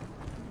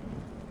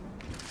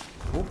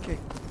 Okay.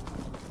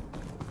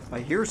 I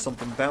hear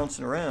something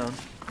bouncing around,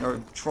 or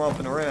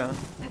tromping around.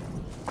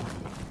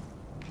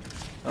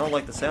 I don't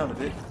like the sound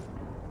of it.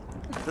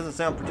 It doesn't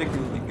sound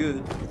particularly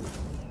good.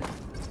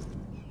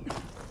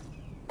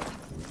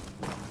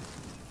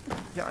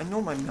 Yeah, I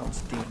know my mount's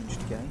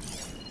damaged, guy.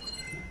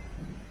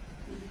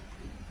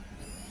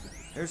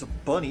 There's a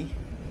bunny.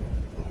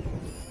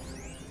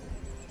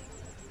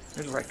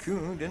 There's a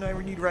raccoon. Didn't I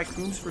ever need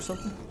raccoons for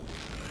something?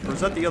 Or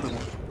is that the other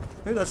one?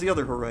 Maybe that's the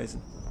other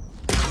horizon.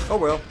 Oh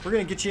well, we're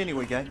gonna get you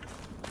anyway, guy.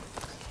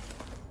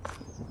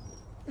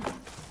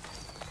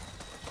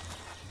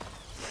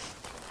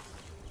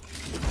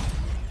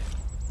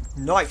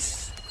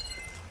 Nice!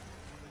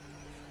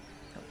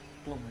 I'll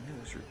blow my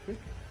nose real quick.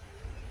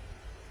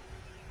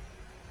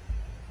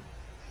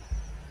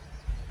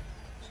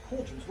 This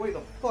cauldron's way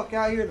the fuck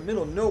out here in the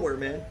middle of nowhere,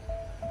 man.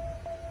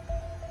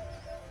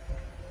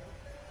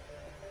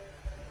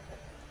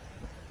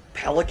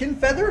 Pelican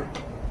feather?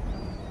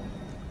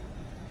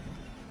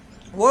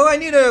 What do I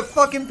need a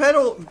fucking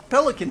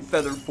pelican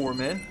feather for,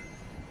 man?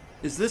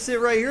 Is this it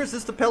right here? Is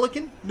this the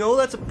pelican? No,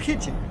 that's a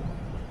pigeon.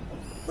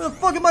 Where the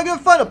fuck am I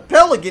gonna find a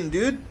pelican,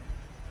 dude?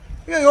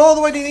 You gotta go all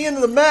the way to the end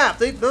of the map.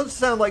 Those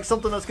sound like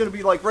something that's gonna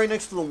be like right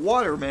next to the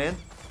water, man.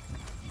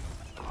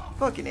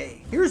 Fucking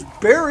A. Here's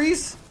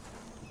berries.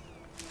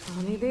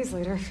 I'll need these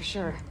later, for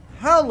sure.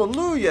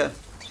 Hallelujah.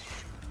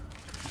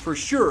 For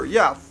sure.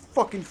 Yeah,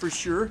 fucking for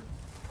sure.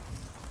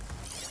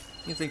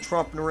 Anything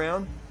tromping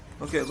around?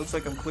 Okay, it looks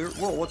like I'm clear.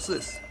 Whoa, what's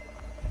this?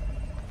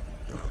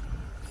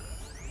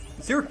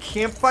 Is there a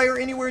campfire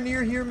anywhere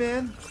near here,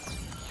 man?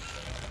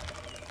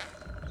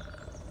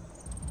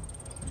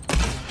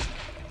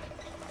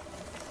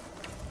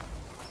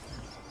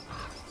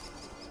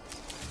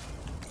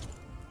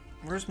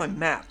 Where's my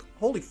map?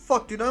 Holy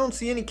fuck, dude, I don't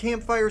see any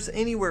campfires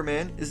anywhere,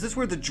 man. Is this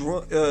where the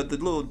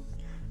little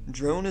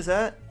drone is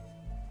at?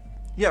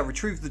 Yeah,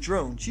 retrieve the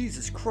drone.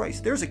 Jesus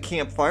Christ, there's a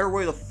campfire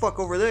way the fuck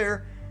over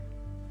there.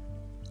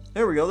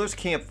 There we go, there's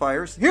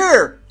campfires.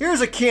 Here's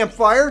a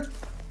campfire.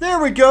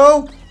 There we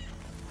go.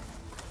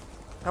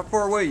 How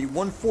far away are you?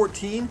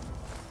 114? I'm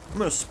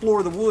gonna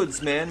explore the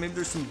woods, man. Maybe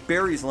there's some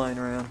berries lying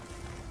around.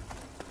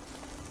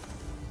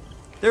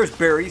 There's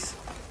berries.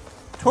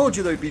 Told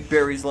you there'd be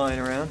berries lying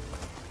around.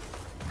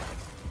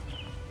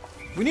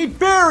 We need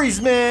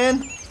berries,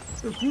 man!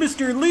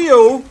 Mr.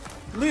 Leo!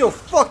 Leo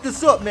fucked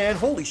us up, man.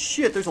 Holy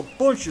shit, there's a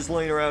bunch just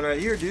laying around right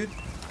here, dude.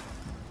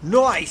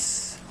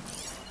 Nice!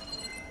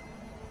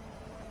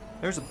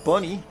 There's a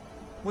bunny.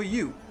 What are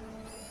you?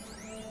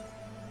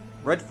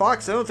 Red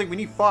fox? I don't think we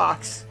need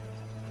fox.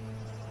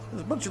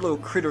 There's a bunch of little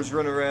critters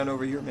running around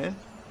over here, man.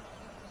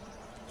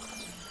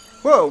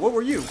 Whoa, what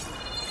were you?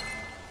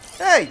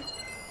 Hey!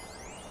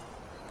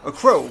 A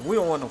crow. We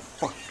don't want no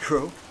fucking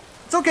crow.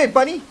 It's okay,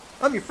 bunny.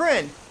 I'm your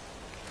friend.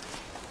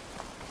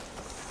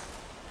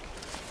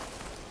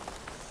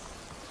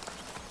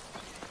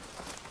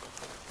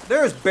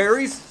 There's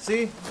berries.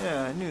 See?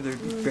 Yeah, I knew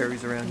there'd be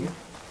berries around here.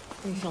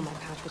 Refill my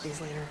pouch with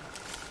these later.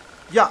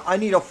 Yeah, I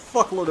need a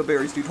fuckload of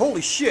berries, dude.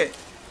 Holy shit.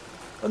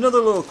 Another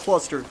little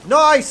cluster.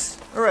 Nice!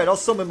 Alright, I'll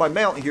summon my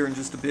mount here in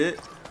just a bit.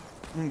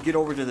 And get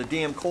over to the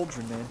damn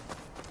cauldron, man.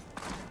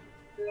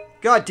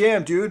 God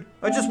damn, dude.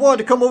 I just wanted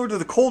to come over to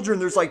the cauldron.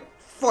 There's like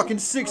fucking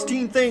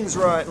 16 things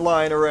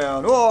lying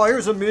around. Oh,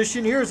 here's a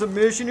mission. Here's a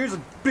mission. Here's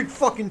a big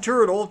fucking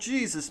turtle.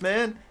 Jesus,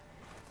 man.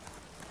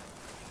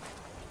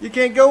 You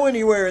can't go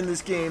anywhere in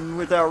this game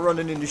without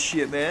running into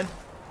shit, man.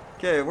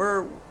 Okay,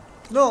 where...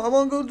 No, I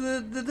want to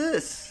go to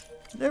this.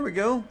 There we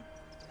go.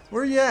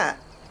 Where you at?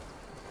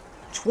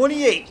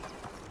 28.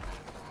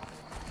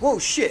 Whoa,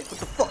 shit. What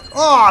the fuck?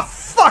 Aw,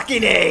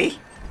 fucking A!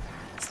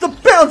 It's the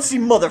bouncy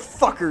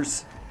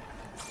motherfuckers!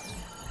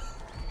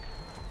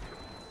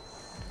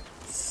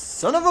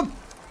 Son of a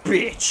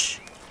bitch!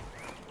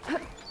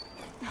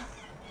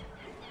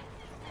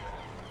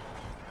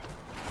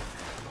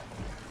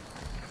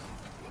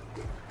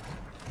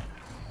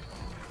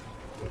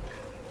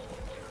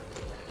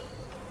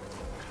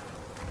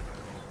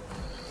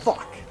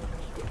 Fuck.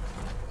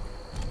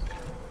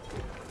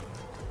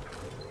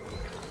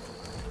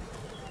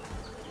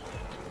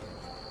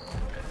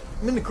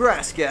 I'm in the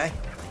grass, guy.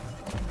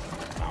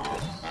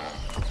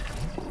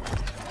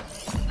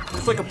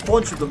 There's like a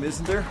bunch of them,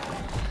 isn't there?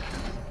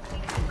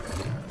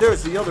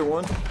 There's the other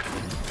one.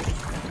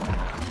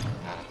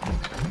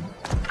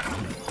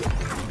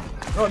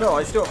 Oh no,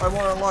 I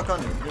want to unlock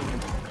on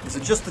it. Is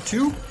it just the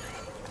two?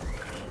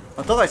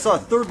 I thought I saw a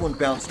third one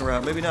bouncing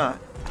around. Maybe not.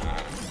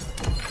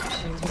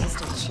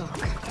 Resistant shock.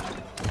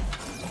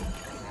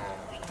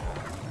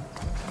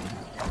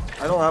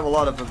 I don't have a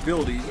lot of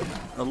ability.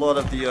 A lot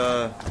of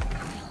the,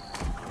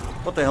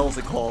 what the hell is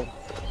it called?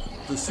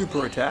 The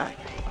super attack.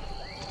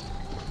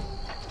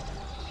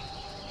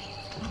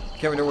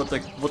 Can't remember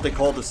what they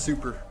call the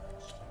super.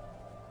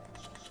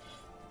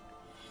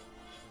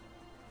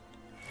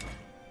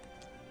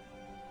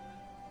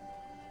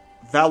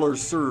 Valor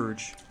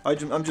Surge.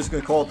 I'm just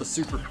gonna call it the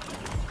super.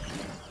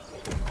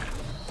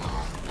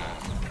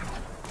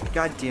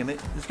 God damn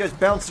it! This guy's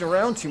bouncing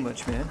around too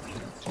much, man.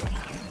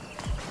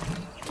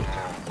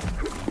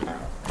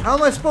 How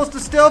am I supposed to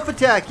stealth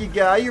attack you,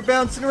 guy? You're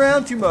bouncing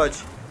around too much.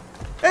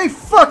 Hey,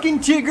 fucking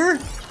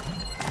Tigger!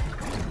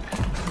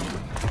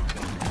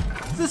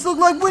 Does this look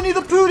like Winnie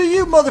the Pooh to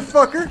you,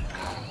 motherfucker?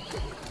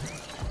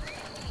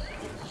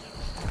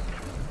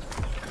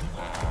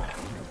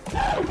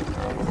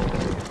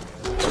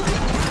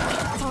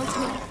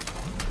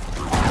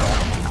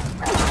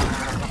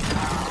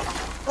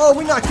 Oh,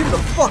 we knocked him the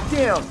fuck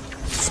down.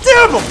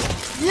 Stab him!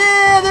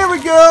 Yeah, there we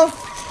go.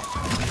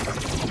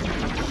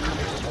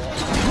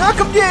 Knock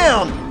him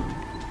down.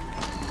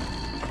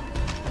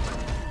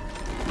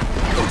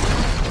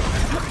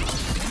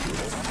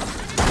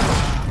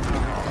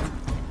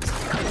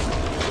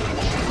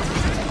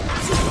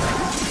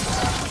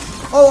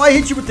 Oh, I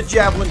hit you with the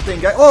javelin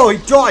thing, guy. Oh, he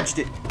dodged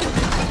it.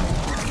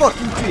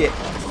 Fucking bitch.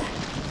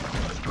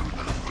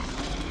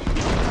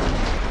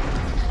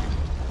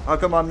 How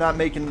come I'm not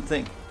making the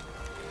thing?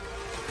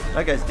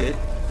 That guy's dead.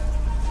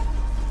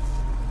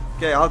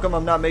 Okay, how come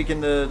I'm not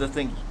making the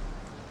thingy?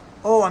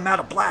 Oh, I'm out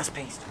of blast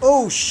paste.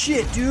 Oh,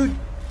 shit, dude.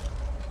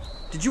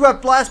 Did you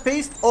have blast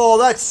paste? Oh,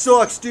 that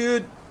sucks,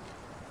 dude.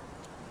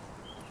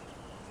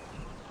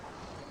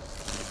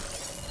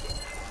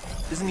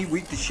 Isn't he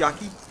weak to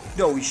Shocky?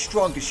 No, he's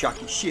strong to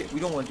Shocky. Shit, we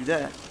don't want to do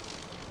that.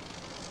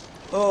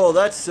 Oh,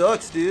 that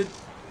sucks, dude.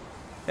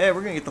 Hey,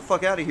 we're gonna get the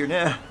fuck out of here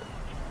now.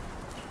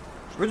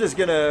 We're just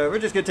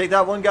gonna take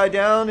that one guy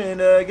down and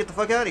get the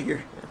fuck out of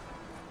here.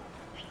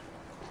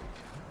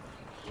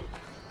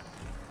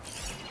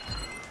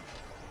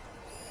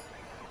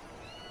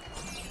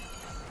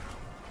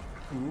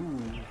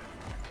 Ooh,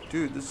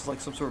 dude, this is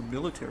like some sort of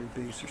military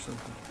base or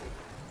something.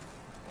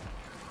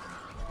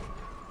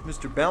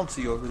 Mr.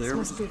 Bouncy over there.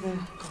 This must be the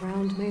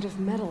ground made of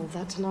metal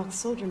that Tanak's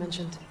soldier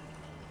mentioned.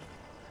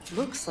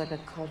 Looks like a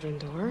cauldron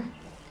door,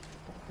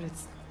 but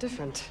it's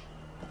different.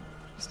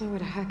 There's no way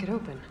to hack it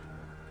open.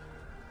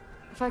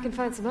 If I can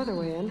find some other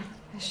way in,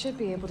 I should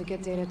be able to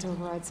get data to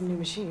override some new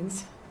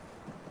machines.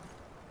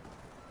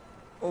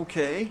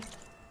 Okay.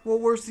 Well,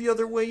 where's the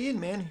other way in,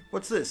 man?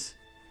 What's this?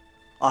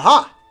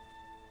 Aha!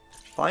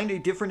 Find a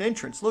different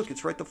entrance. Look,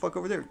 it's right the fuck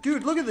over there.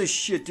 Dude, look at this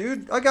shit,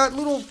 dude. I got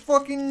little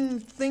fucking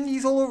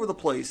thingies all over the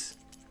place.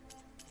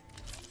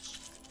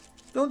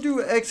 Don't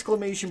do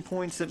exclamation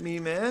points at me,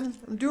 man.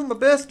 I'm doing my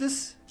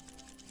bestest.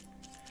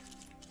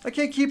 I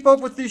can't keep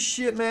up with this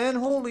shit, man.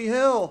 Holy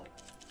hell.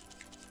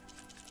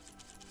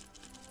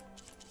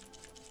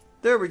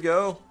 There we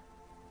go.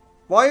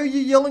 Why are you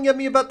yelling at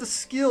me about the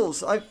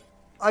skills?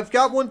 I've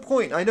got 1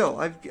 point. I know.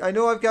 I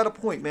know I've got a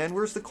point, man.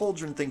 Where's the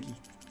cauldron thingy?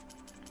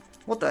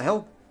 What the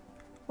hell?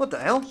 What the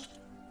hell?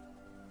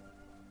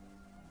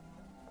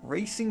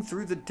 Racing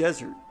through the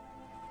desert.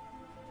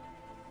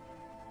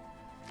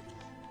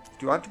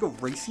 Do I have to go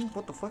racing?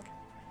 What the fuck?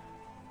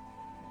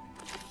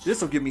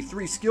 This will give me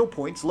 3 skill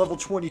points. Level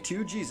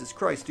 22. Jesus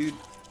Christ, dude.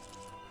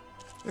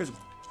 There's...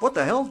 What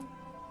the hell?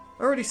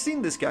 I already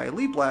seen this guy.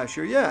 Leap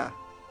Lasher, yeah.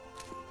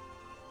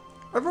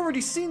 I've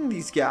already seen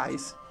these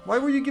guys. Why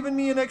were you giving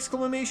me an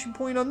exclamation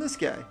point on this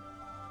guy?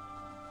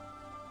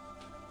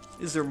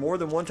 Is there more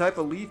than one type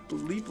of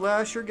Leap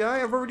Lasher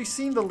guy? I've already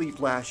seen the Leap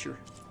Lasher.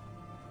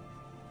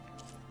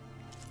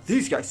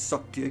 These guys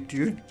suck dick,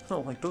 dude. I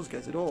don't like those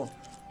guys at all.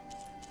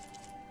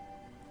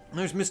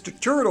 There's Mr.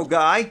 Turtle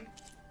guy.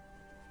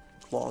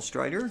 Claw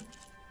Strider.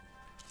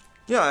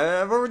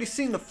 Yeah, I've already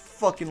seen the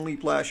fucking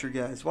Leap Lasher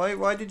guys.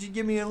 Why did you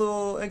give me a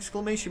little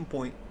exclamation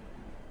point?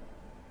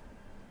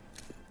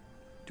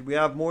 Do we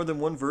have more than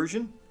one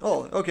version?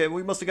 Oh, okay,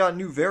 we must have got a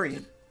new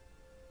variant.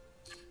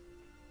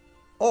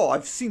 Oh,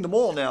 I've seen them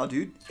all now,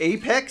 dude.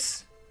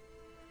 Apex?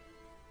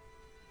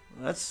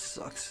 Well, that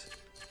sucks.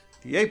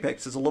 The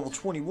Apex is a level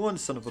 21,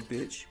 son of a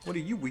bitch. What are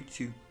you weak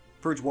to?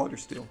 Purge water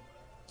still.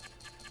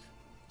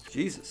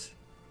 Jesus.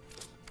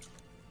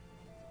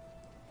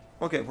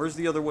 Okay, where's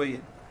the other way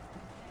in?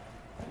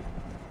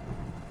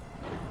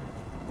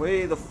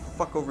 Way the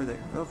fuck over there,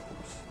 of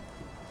course.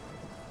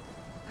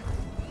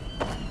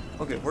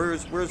 Okay,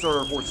 where's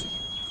our horsey?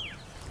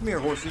 Come here,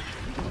 horsey.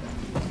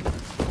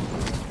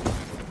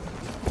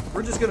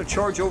 We're just gonna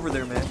charge over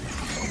there, man.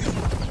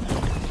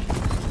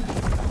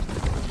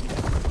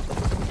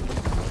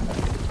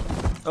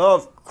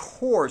 Of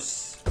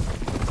course.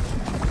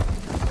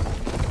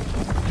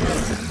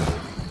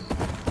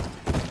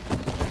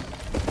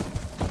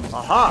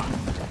 Aha!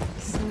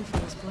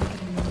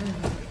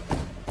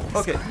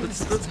 Okay,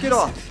 let's get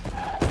off.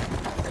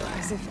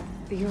 As if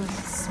the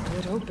earth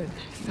split open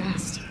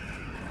fast.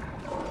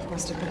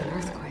 Must have been an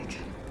earthquake.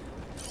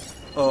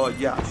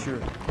 Yeah,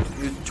 sure.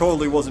 It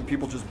totally wasn't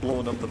people just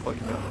blowing up the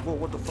fucking mountain. Whoa,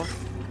 what the fuck?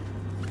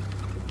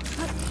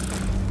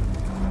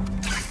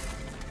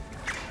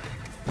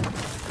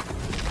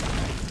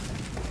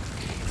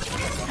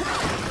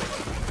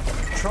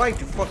 Trying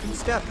to fucking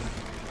stab him.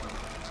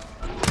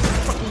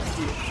 Fucking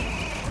idiot.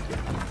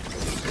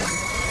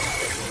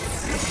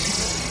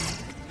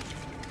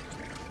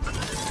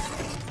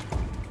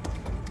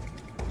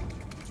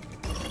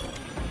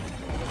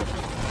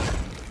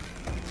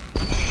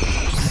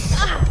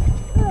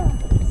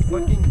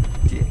 Fucking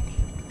dick.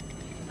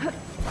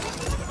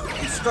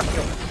 I'm stuck in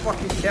a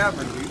fucking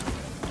cavern, dude.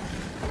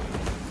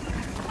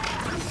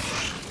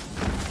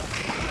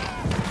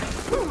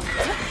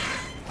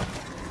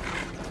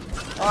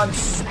 I'm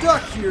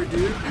stuck here,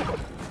 dude.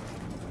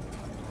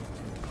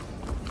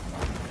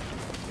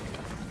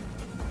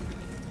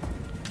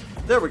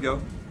 There we go.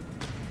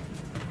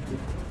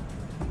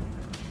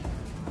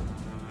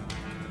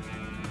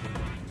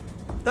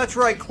 That's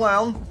right,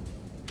 clown.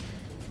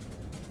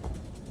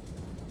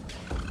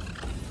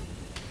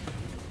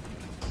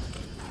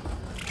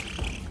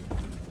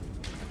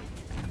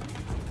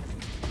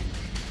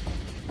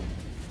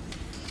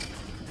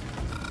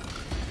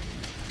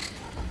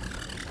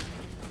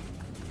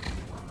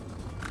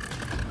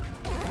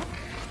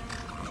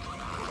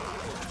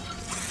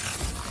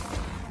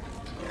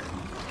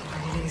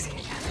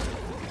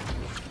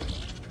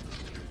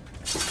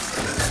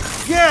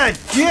 Yeah,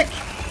 dick!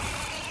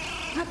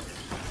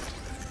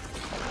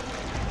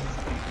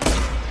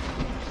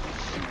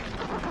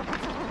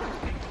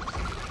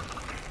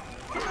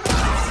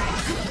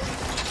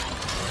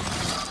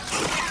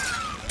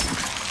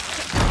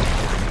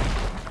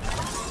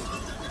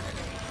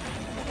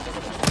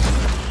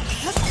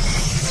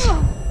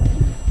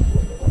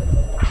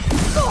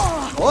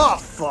 Oh,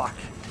 fuck!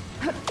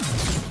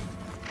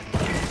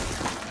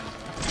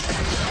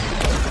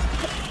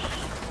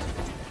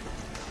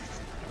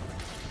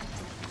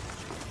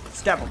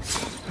 Stab him.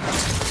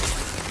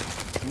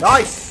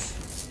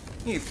 Nice!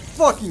 You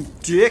fucking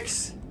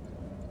dicks!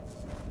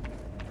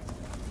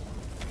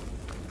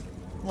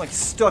 I'm like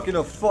stuck in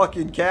a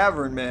fucking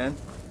cavern, man.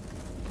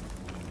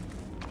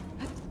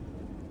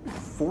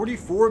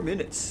 44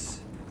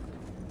 minutes.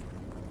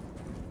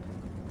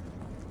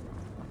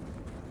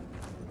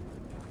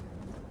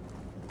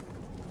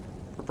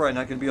 We're probably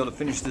not going to be able to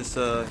finish this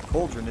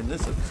cauldron in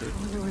this episode.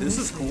 This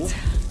is cool.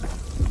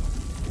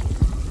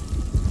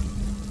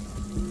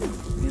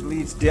 It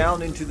leads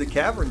down into the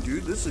cavern,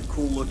 dude. This is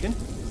cool looking.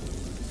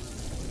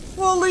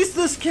 Well, at least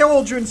this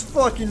cauldron's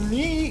fucking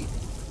neat.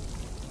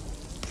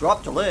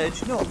 Drop the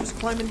ledge. No, I'm just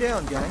climbing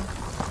down, guy.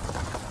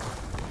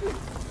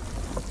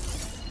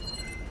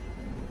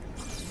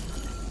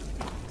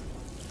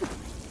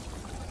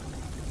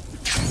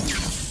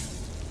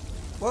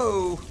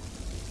 Whoa.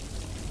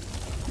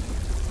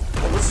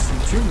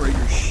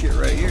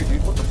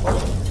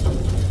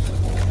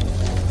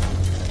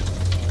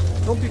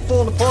 Don't be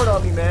falling apart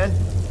on me, man.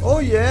 Oh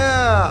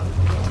yeah!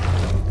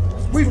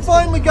 We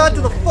finally got to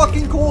the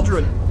fucking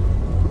cauldron!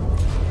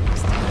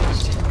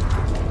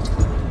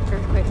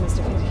 Earthquake must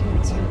have hit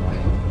here too.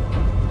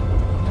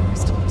 We're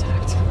still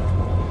intact.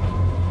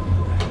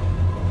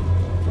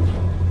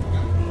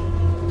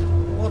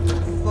 What the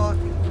fuck?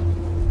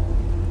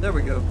 There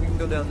we go. We can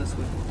go down this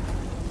way.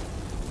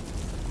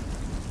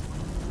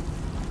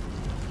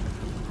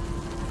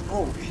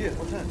 Oh shit,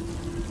 what's that?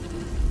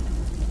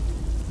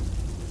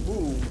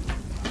 Ooh.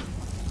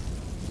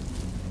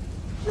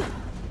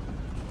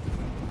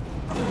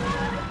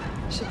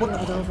 Should be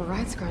able to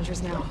override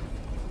scroungers now.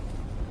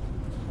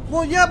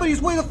 Well, yeah, but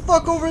he's way the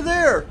fuck over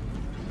there!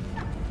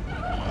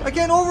 I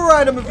can't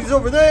override him if he's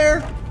over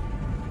there!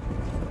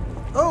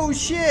 Oh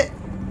shit!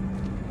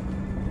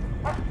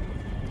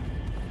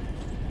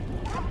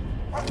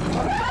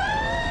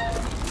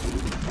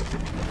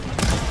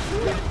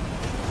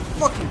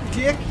 Fucking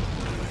dick!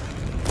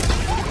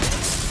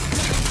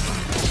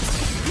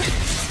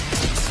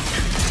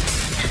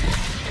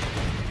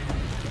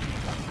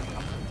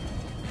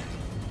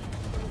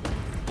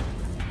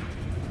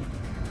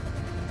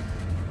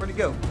 Where'd he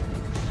go?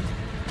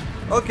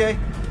 Okay.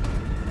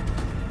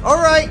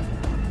 Alright!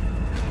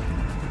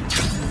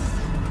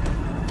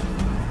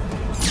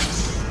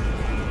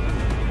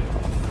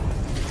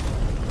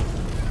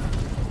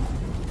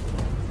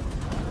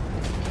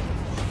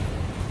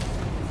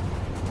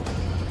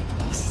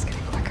 This is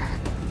getting quicker.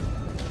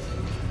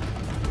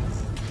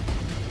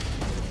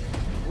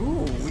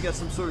 Ooh, we got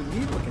some sort of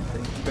neat looking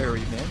thing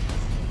buried, man.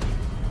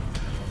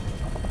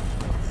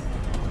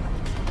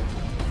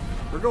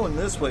 We're going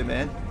this way,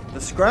 man. The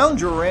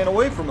scrounger ran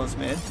away from us,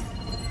 man.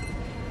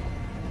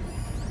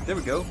 There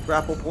we go.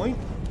 Grapple point.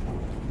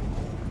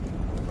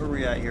 Where are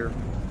we at here?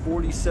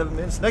 47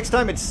 minutes. Next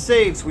time it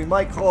saves, we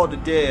might call it a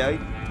day. I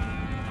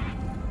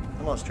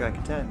lost track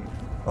of time.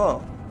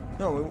 Oh.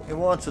 No, it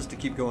wants us to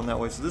keep going that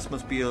way, so this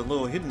must be a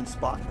little hidden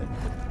spot then.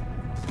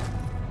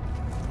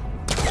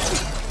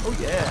 Oh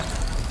yeah.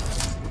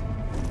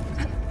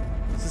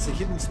 Is this a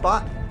hidden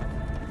spot?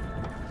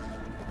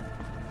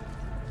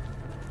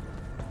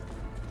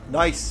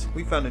 Nice.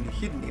 We found a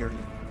hidden area.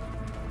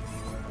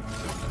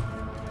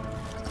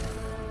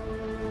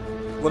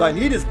 What I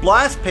need is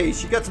blast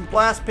paste. You got some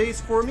blast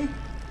paste for me?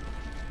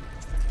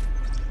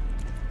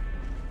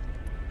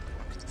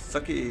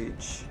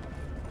 Suckage.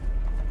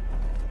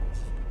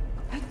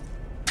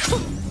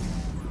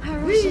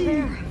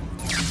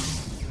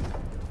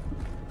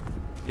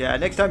 Yeah,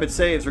 next time it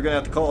saves, we're gonna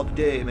have to call it a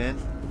day, man.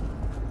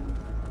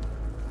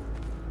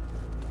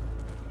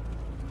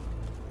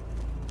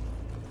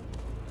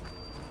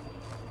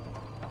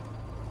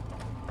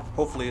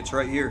 Hopefully it's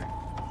right here.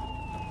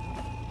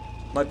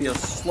 Might be a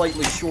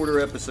slightly shorter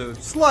episode.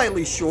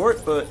 Slightly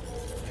short, but...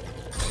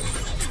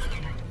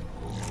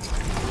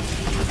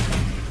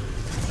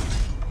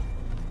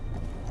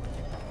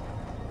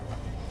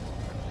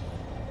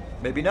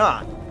 maybe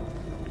not.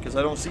 Because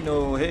I don't see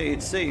no, hey,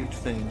 it's saved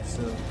thing,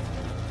 so...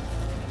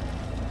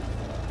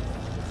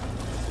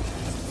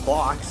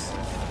 box.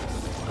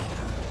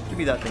 Give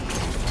me that thing.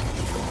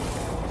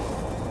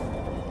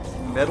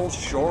 Metal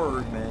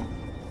shard, man.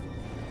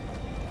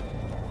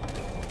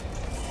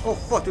 Oh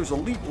fuck, there's a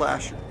leap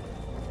lasher.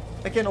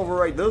 I can't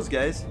override those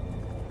guys.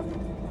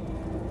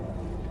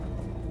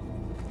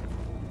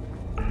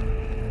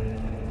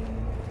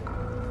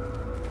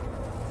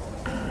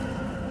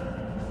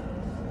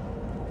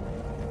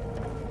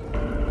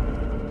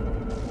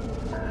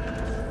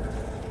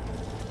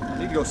 I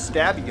need to go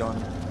stabby on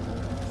him.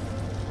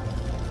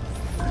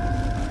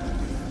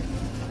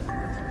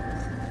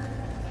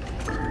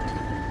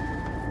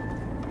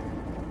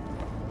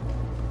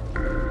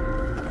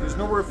 There's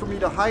nowhere for me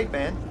to hide,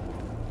 man.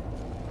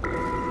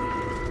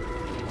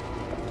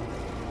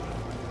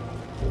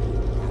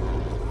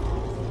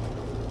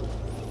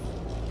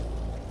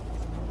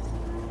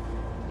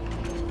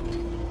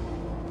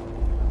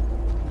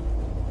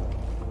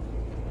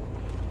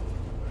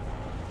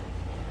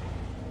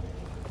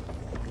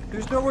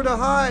 There's nowhere to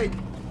hide.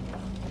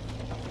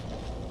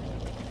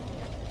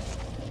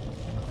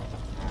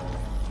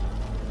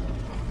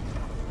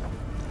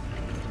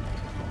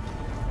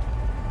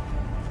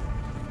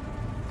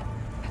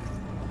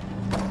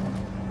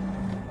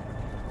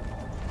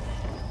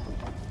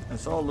 I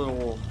saw a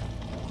little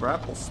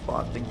grapple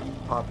spot thing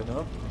keep popping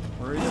up.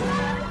 Where is it?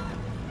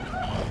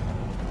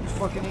 Who's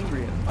fucking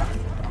angry at me?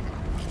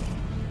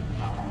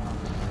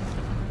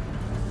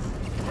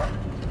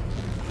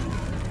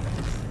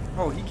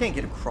 Oh, he can't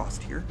get across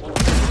here.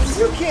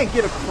 You can't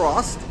get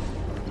across.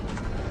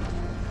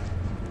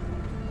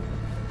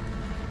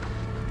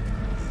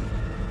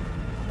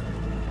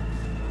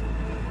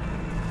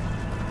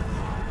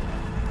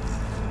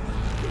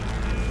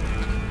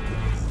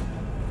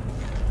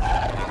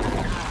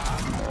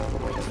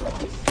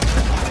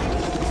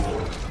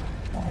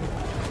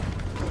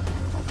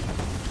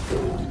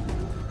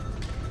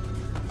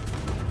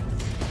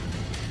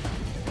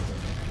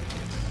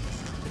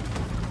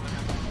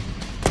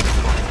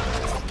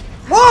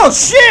 Oh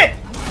shit!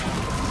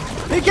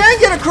 He can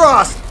get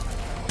across!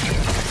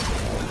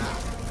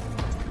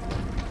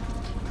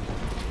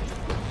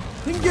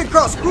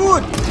 across.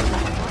 Good.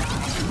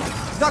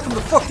 Knock him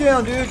the fuck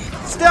down, dude.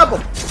 Stab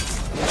him.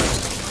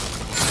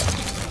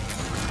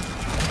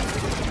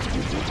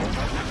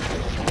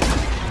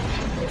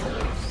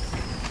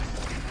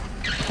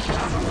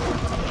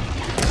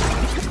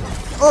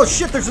 Oh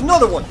shit, there's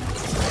another one.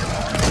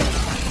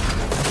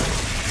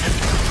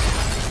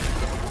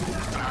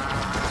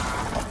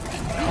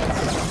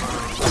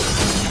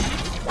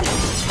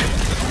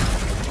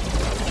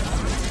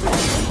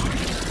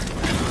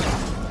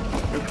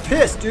 They're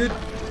pissed, dude.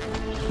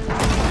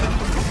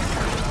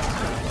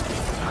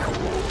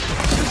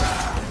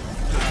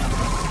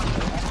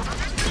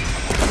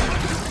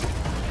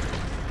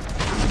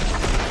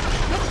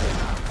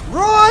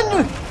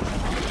 Run!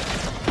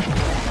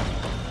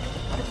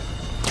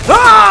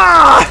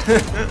 Ah!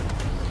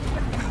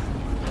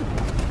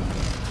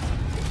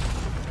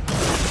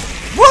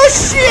 Oh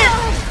shit!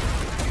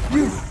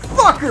 You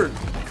fucker!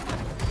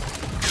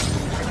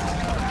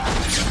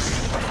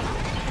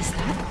 Is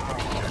that?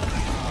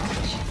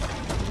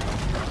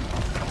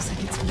 Looks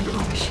like it's one of the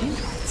machine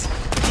guards.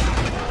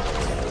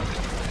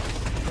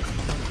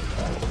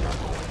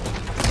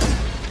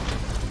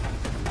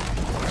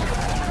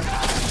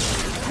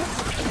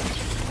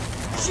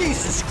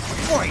 Jesus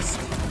Christ!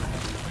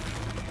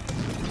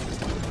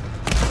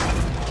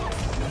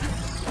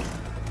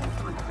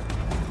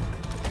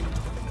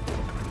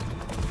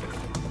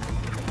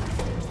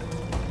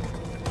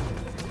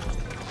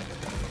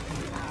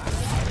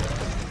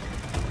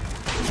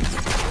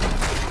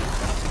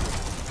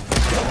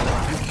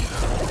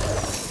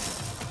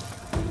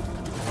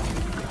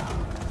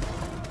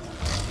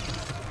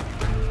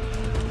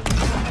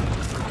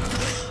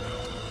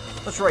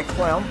 That's right,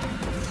 clown.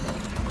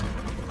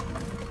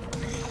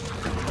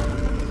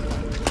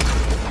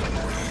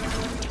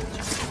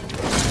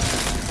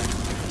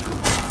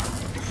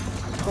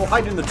 Go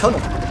hide in the tunnel.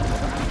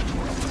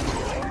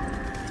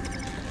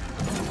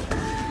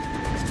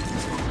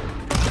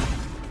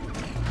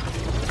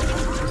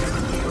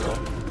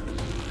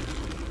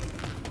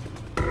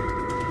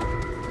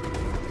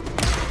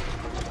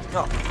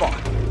 Oh, fuck.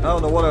 I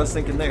don't know what I was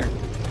thinking there.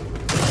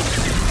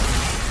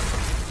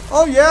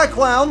 Oh yeah,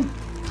 clown!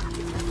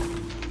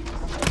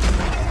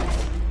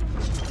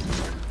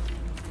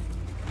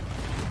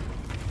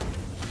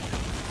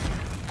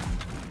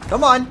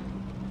 Come on!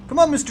 Come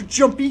on, Mr.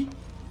 Jumpy!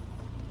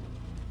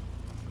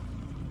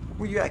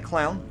 Where you at,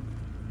 clown?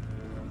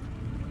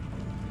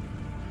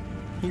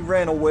 He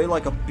ran away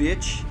like a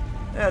bitch.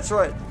 That's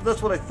right.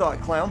 That's what I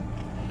thought, clown.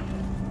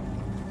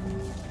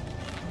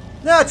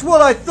 That's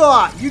what I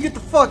thought! You get the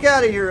fuck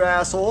out of here,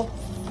 asshole!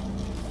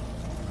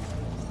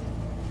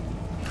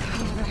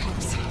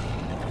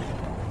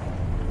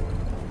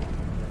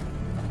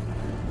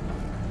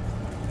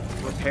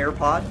 Repair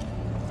pod?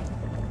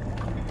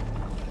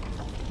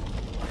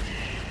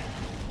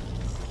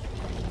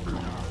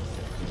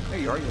 There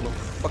you are, you little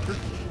fucker.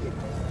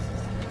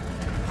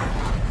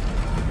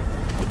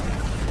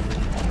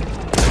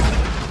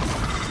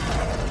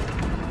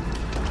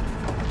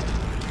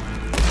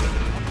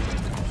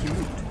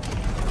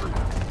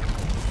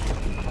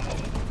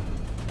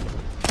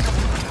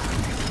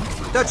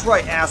 That's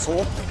right,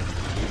 asshole.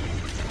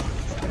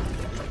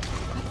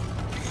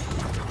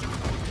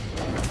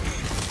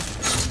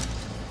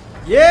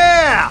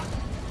 Yeah!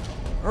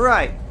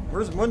 Alright.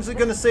 When's it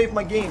gonna save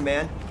my game,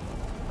 man?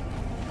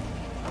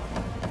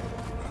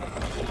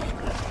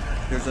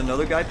 There's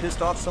another guy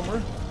pissed off somewhere?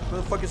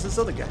 Where the fuck is this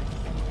other guy?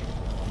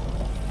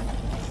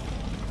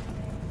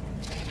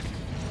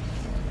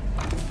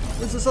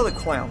 Where's this other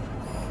clown?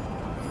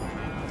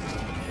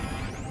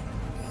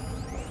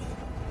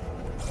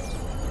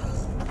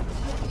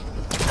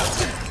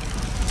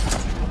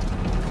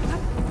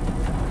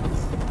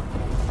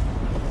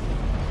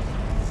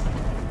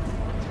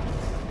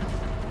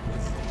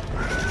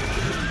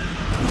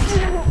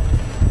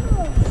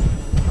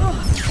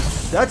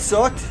 That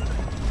sucked.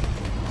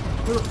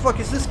 Where the fuck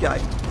is this guy?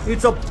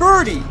 It's a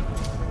birdie!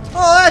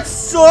 Oh, that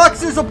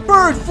sucks! There's a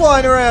bird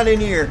flying around in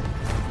here!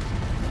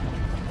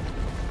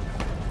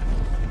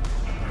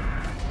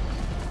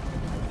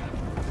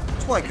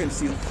 That's why I couldn't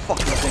see the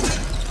fucking thing.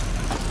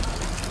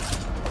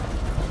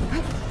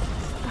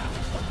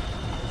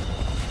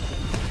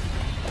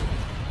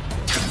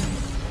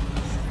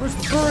 Where's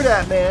the bird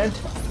at, man?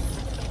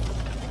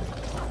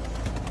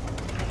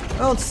 I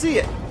don't see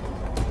it.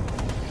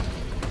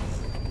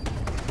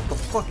 The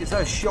fuck is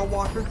that, a shell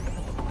walker?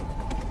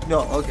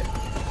 No, okay.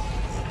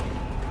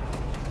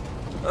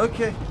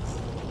 Okay.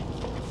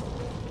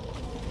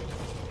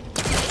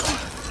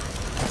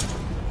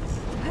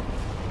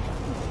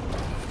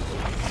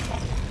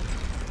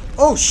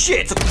 Oh shit,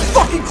 it's a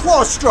fucking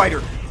claw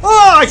strider!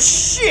 Oh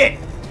shit!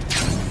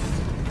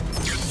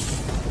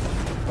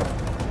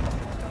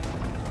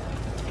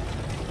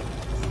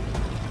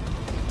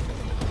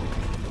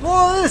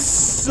 Oh, this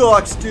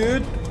sucks,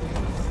 dude.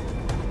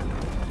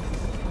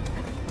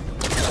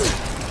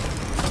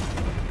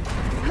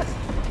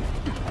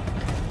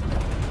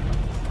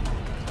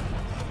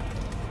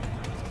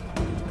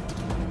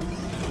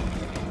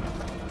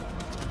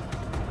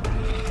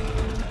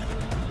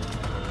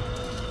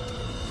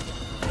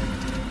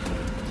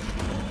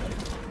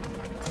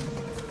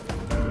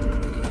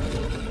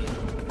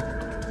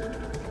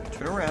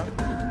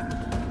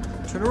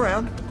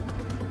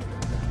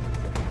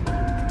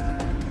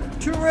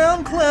 Turn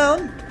around,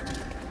 clown.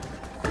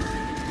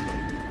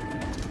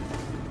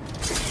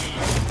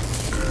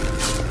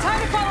 Time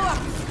to follow up.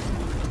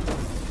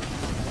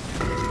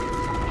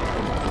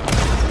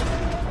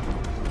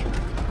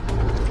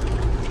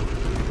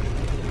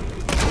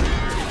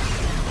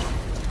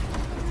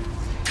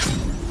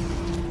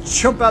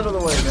 Jump out of the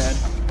way, man.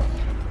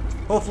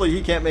 Hopefully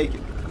he can't make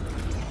it.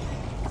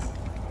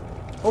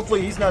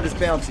 Hopefully he's not as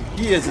bouncy.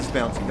 He is as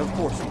bouncy. Of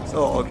course he is.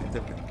 Oh, okay.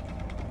 There we go.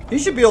 He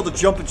should be able to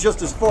jump it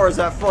just as far as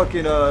that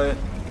fucking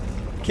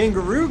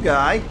kangaroo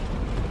guy.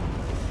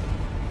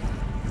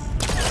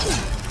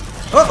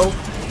 Uh-oh.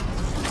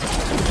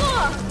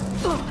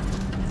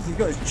 He's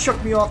gonna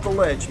chuck me off the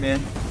ledge, man.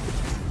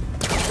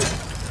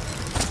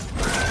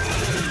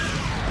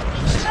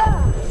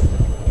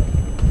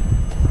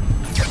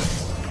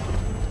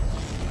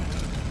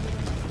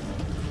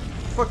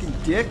 Fucking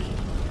dick.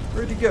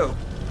 Where'd he go?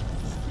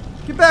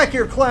 Get back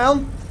here,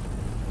 clown!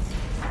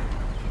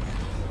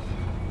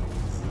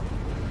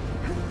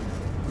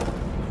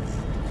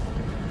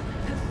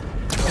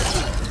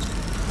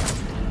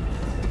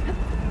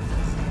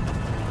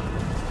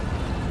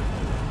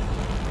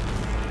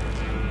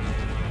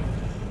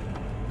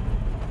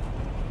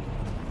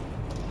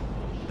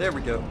 There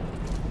we go.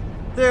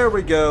 There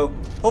we go.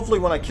 Hopefully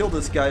when I kill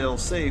this guy, it'll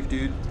save,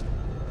 dude.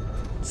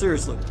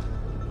 Seriously.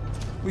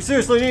 We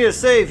seriously need a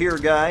save here,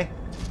 guy.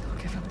 I'll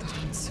give up the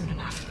hunt soon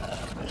enough.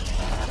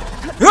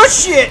 Oh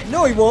shit!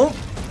 No, he won't.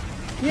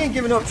 He ain't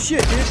giving up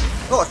shit, dude.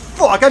 Oh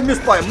fuck! I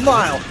missed by a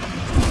mile.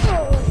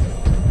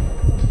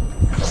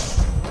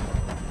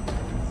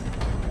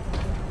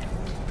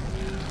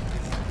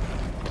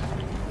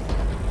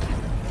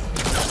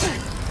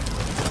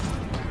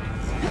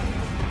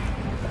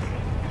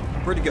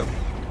 Where'd he go?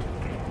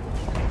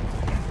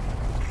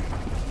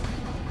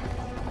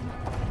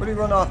 Where'd he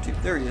run off to?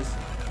 There he is.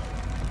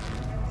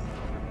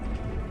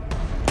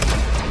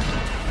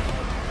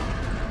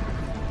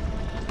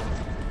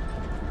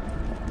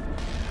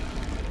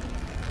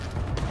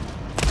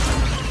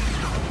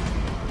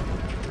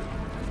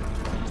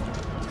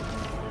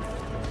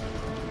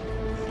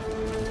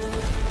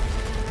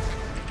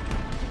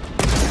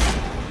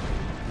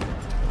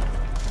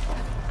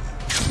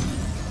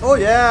 Oh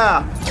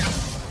yeah!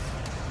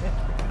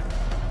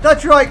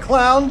 That's right,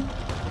 clown!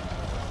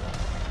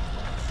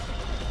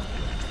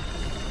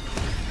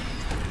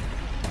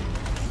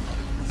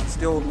 Is he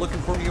still looking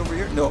for me over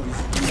here? No,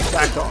 he's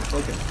backed off.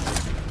 Okay.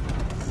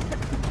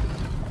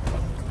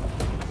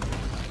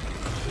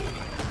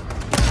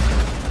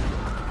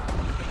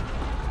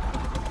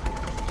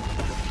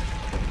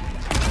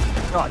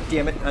 Oh,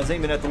 damn it. I was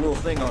aiming at the little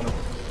thing on him.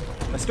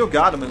 I still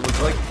got him, it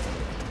looks like.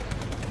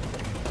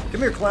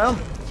 Come here, clown.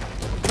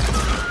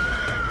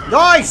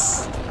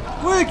 Nice!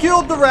 We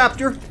killed the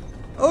raptor.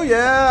 Oh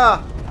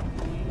yeah!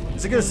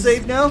 Is it gonna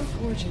save now?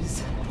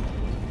 Forges.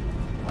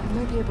 I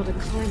might be able to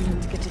climb them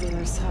to get to the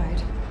other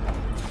side.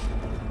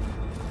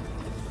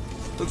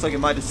 Looks like it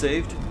might have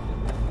saved.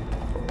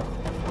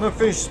 I'm gonna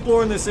finish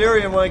exploring this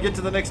area, and when I get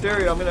to the next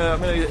area, I'm gonna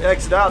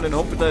exit out and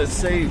hope that it's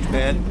saved,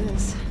 man.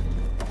 This.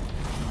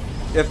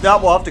 If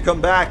not, we'll have to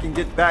come back and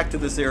get back to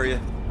this area.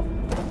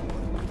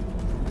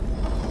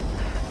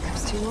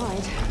 It's too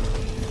wide.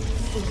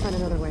 We'll find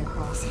another way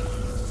across.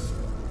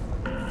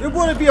 It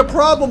wouldn't be a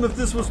problem if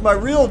this was my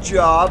real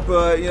job,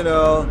 but, you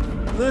know,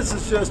 this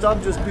is just,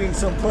 I'm just being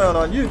some clown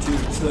on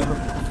YouTube, so.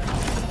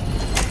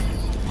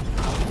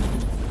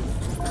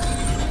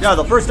 Yeah,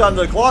 the first time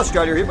the claw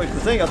strider hit me with the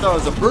thing, I thought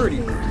it was a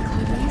birdie.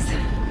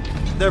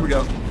 There we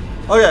go.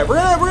 Okay, we're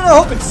gonna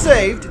hope it's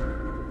saved.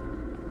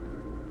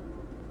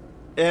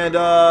 And,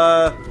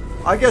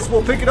 I guess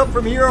we'll pick it up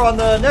from here on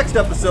the next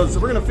episode. So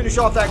we're gonna finish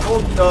off that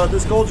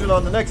this cauldron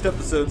on the next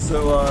episode.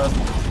 So,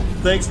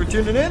 thanks for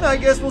tuning in. I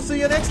guess we'll see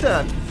you next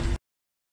time.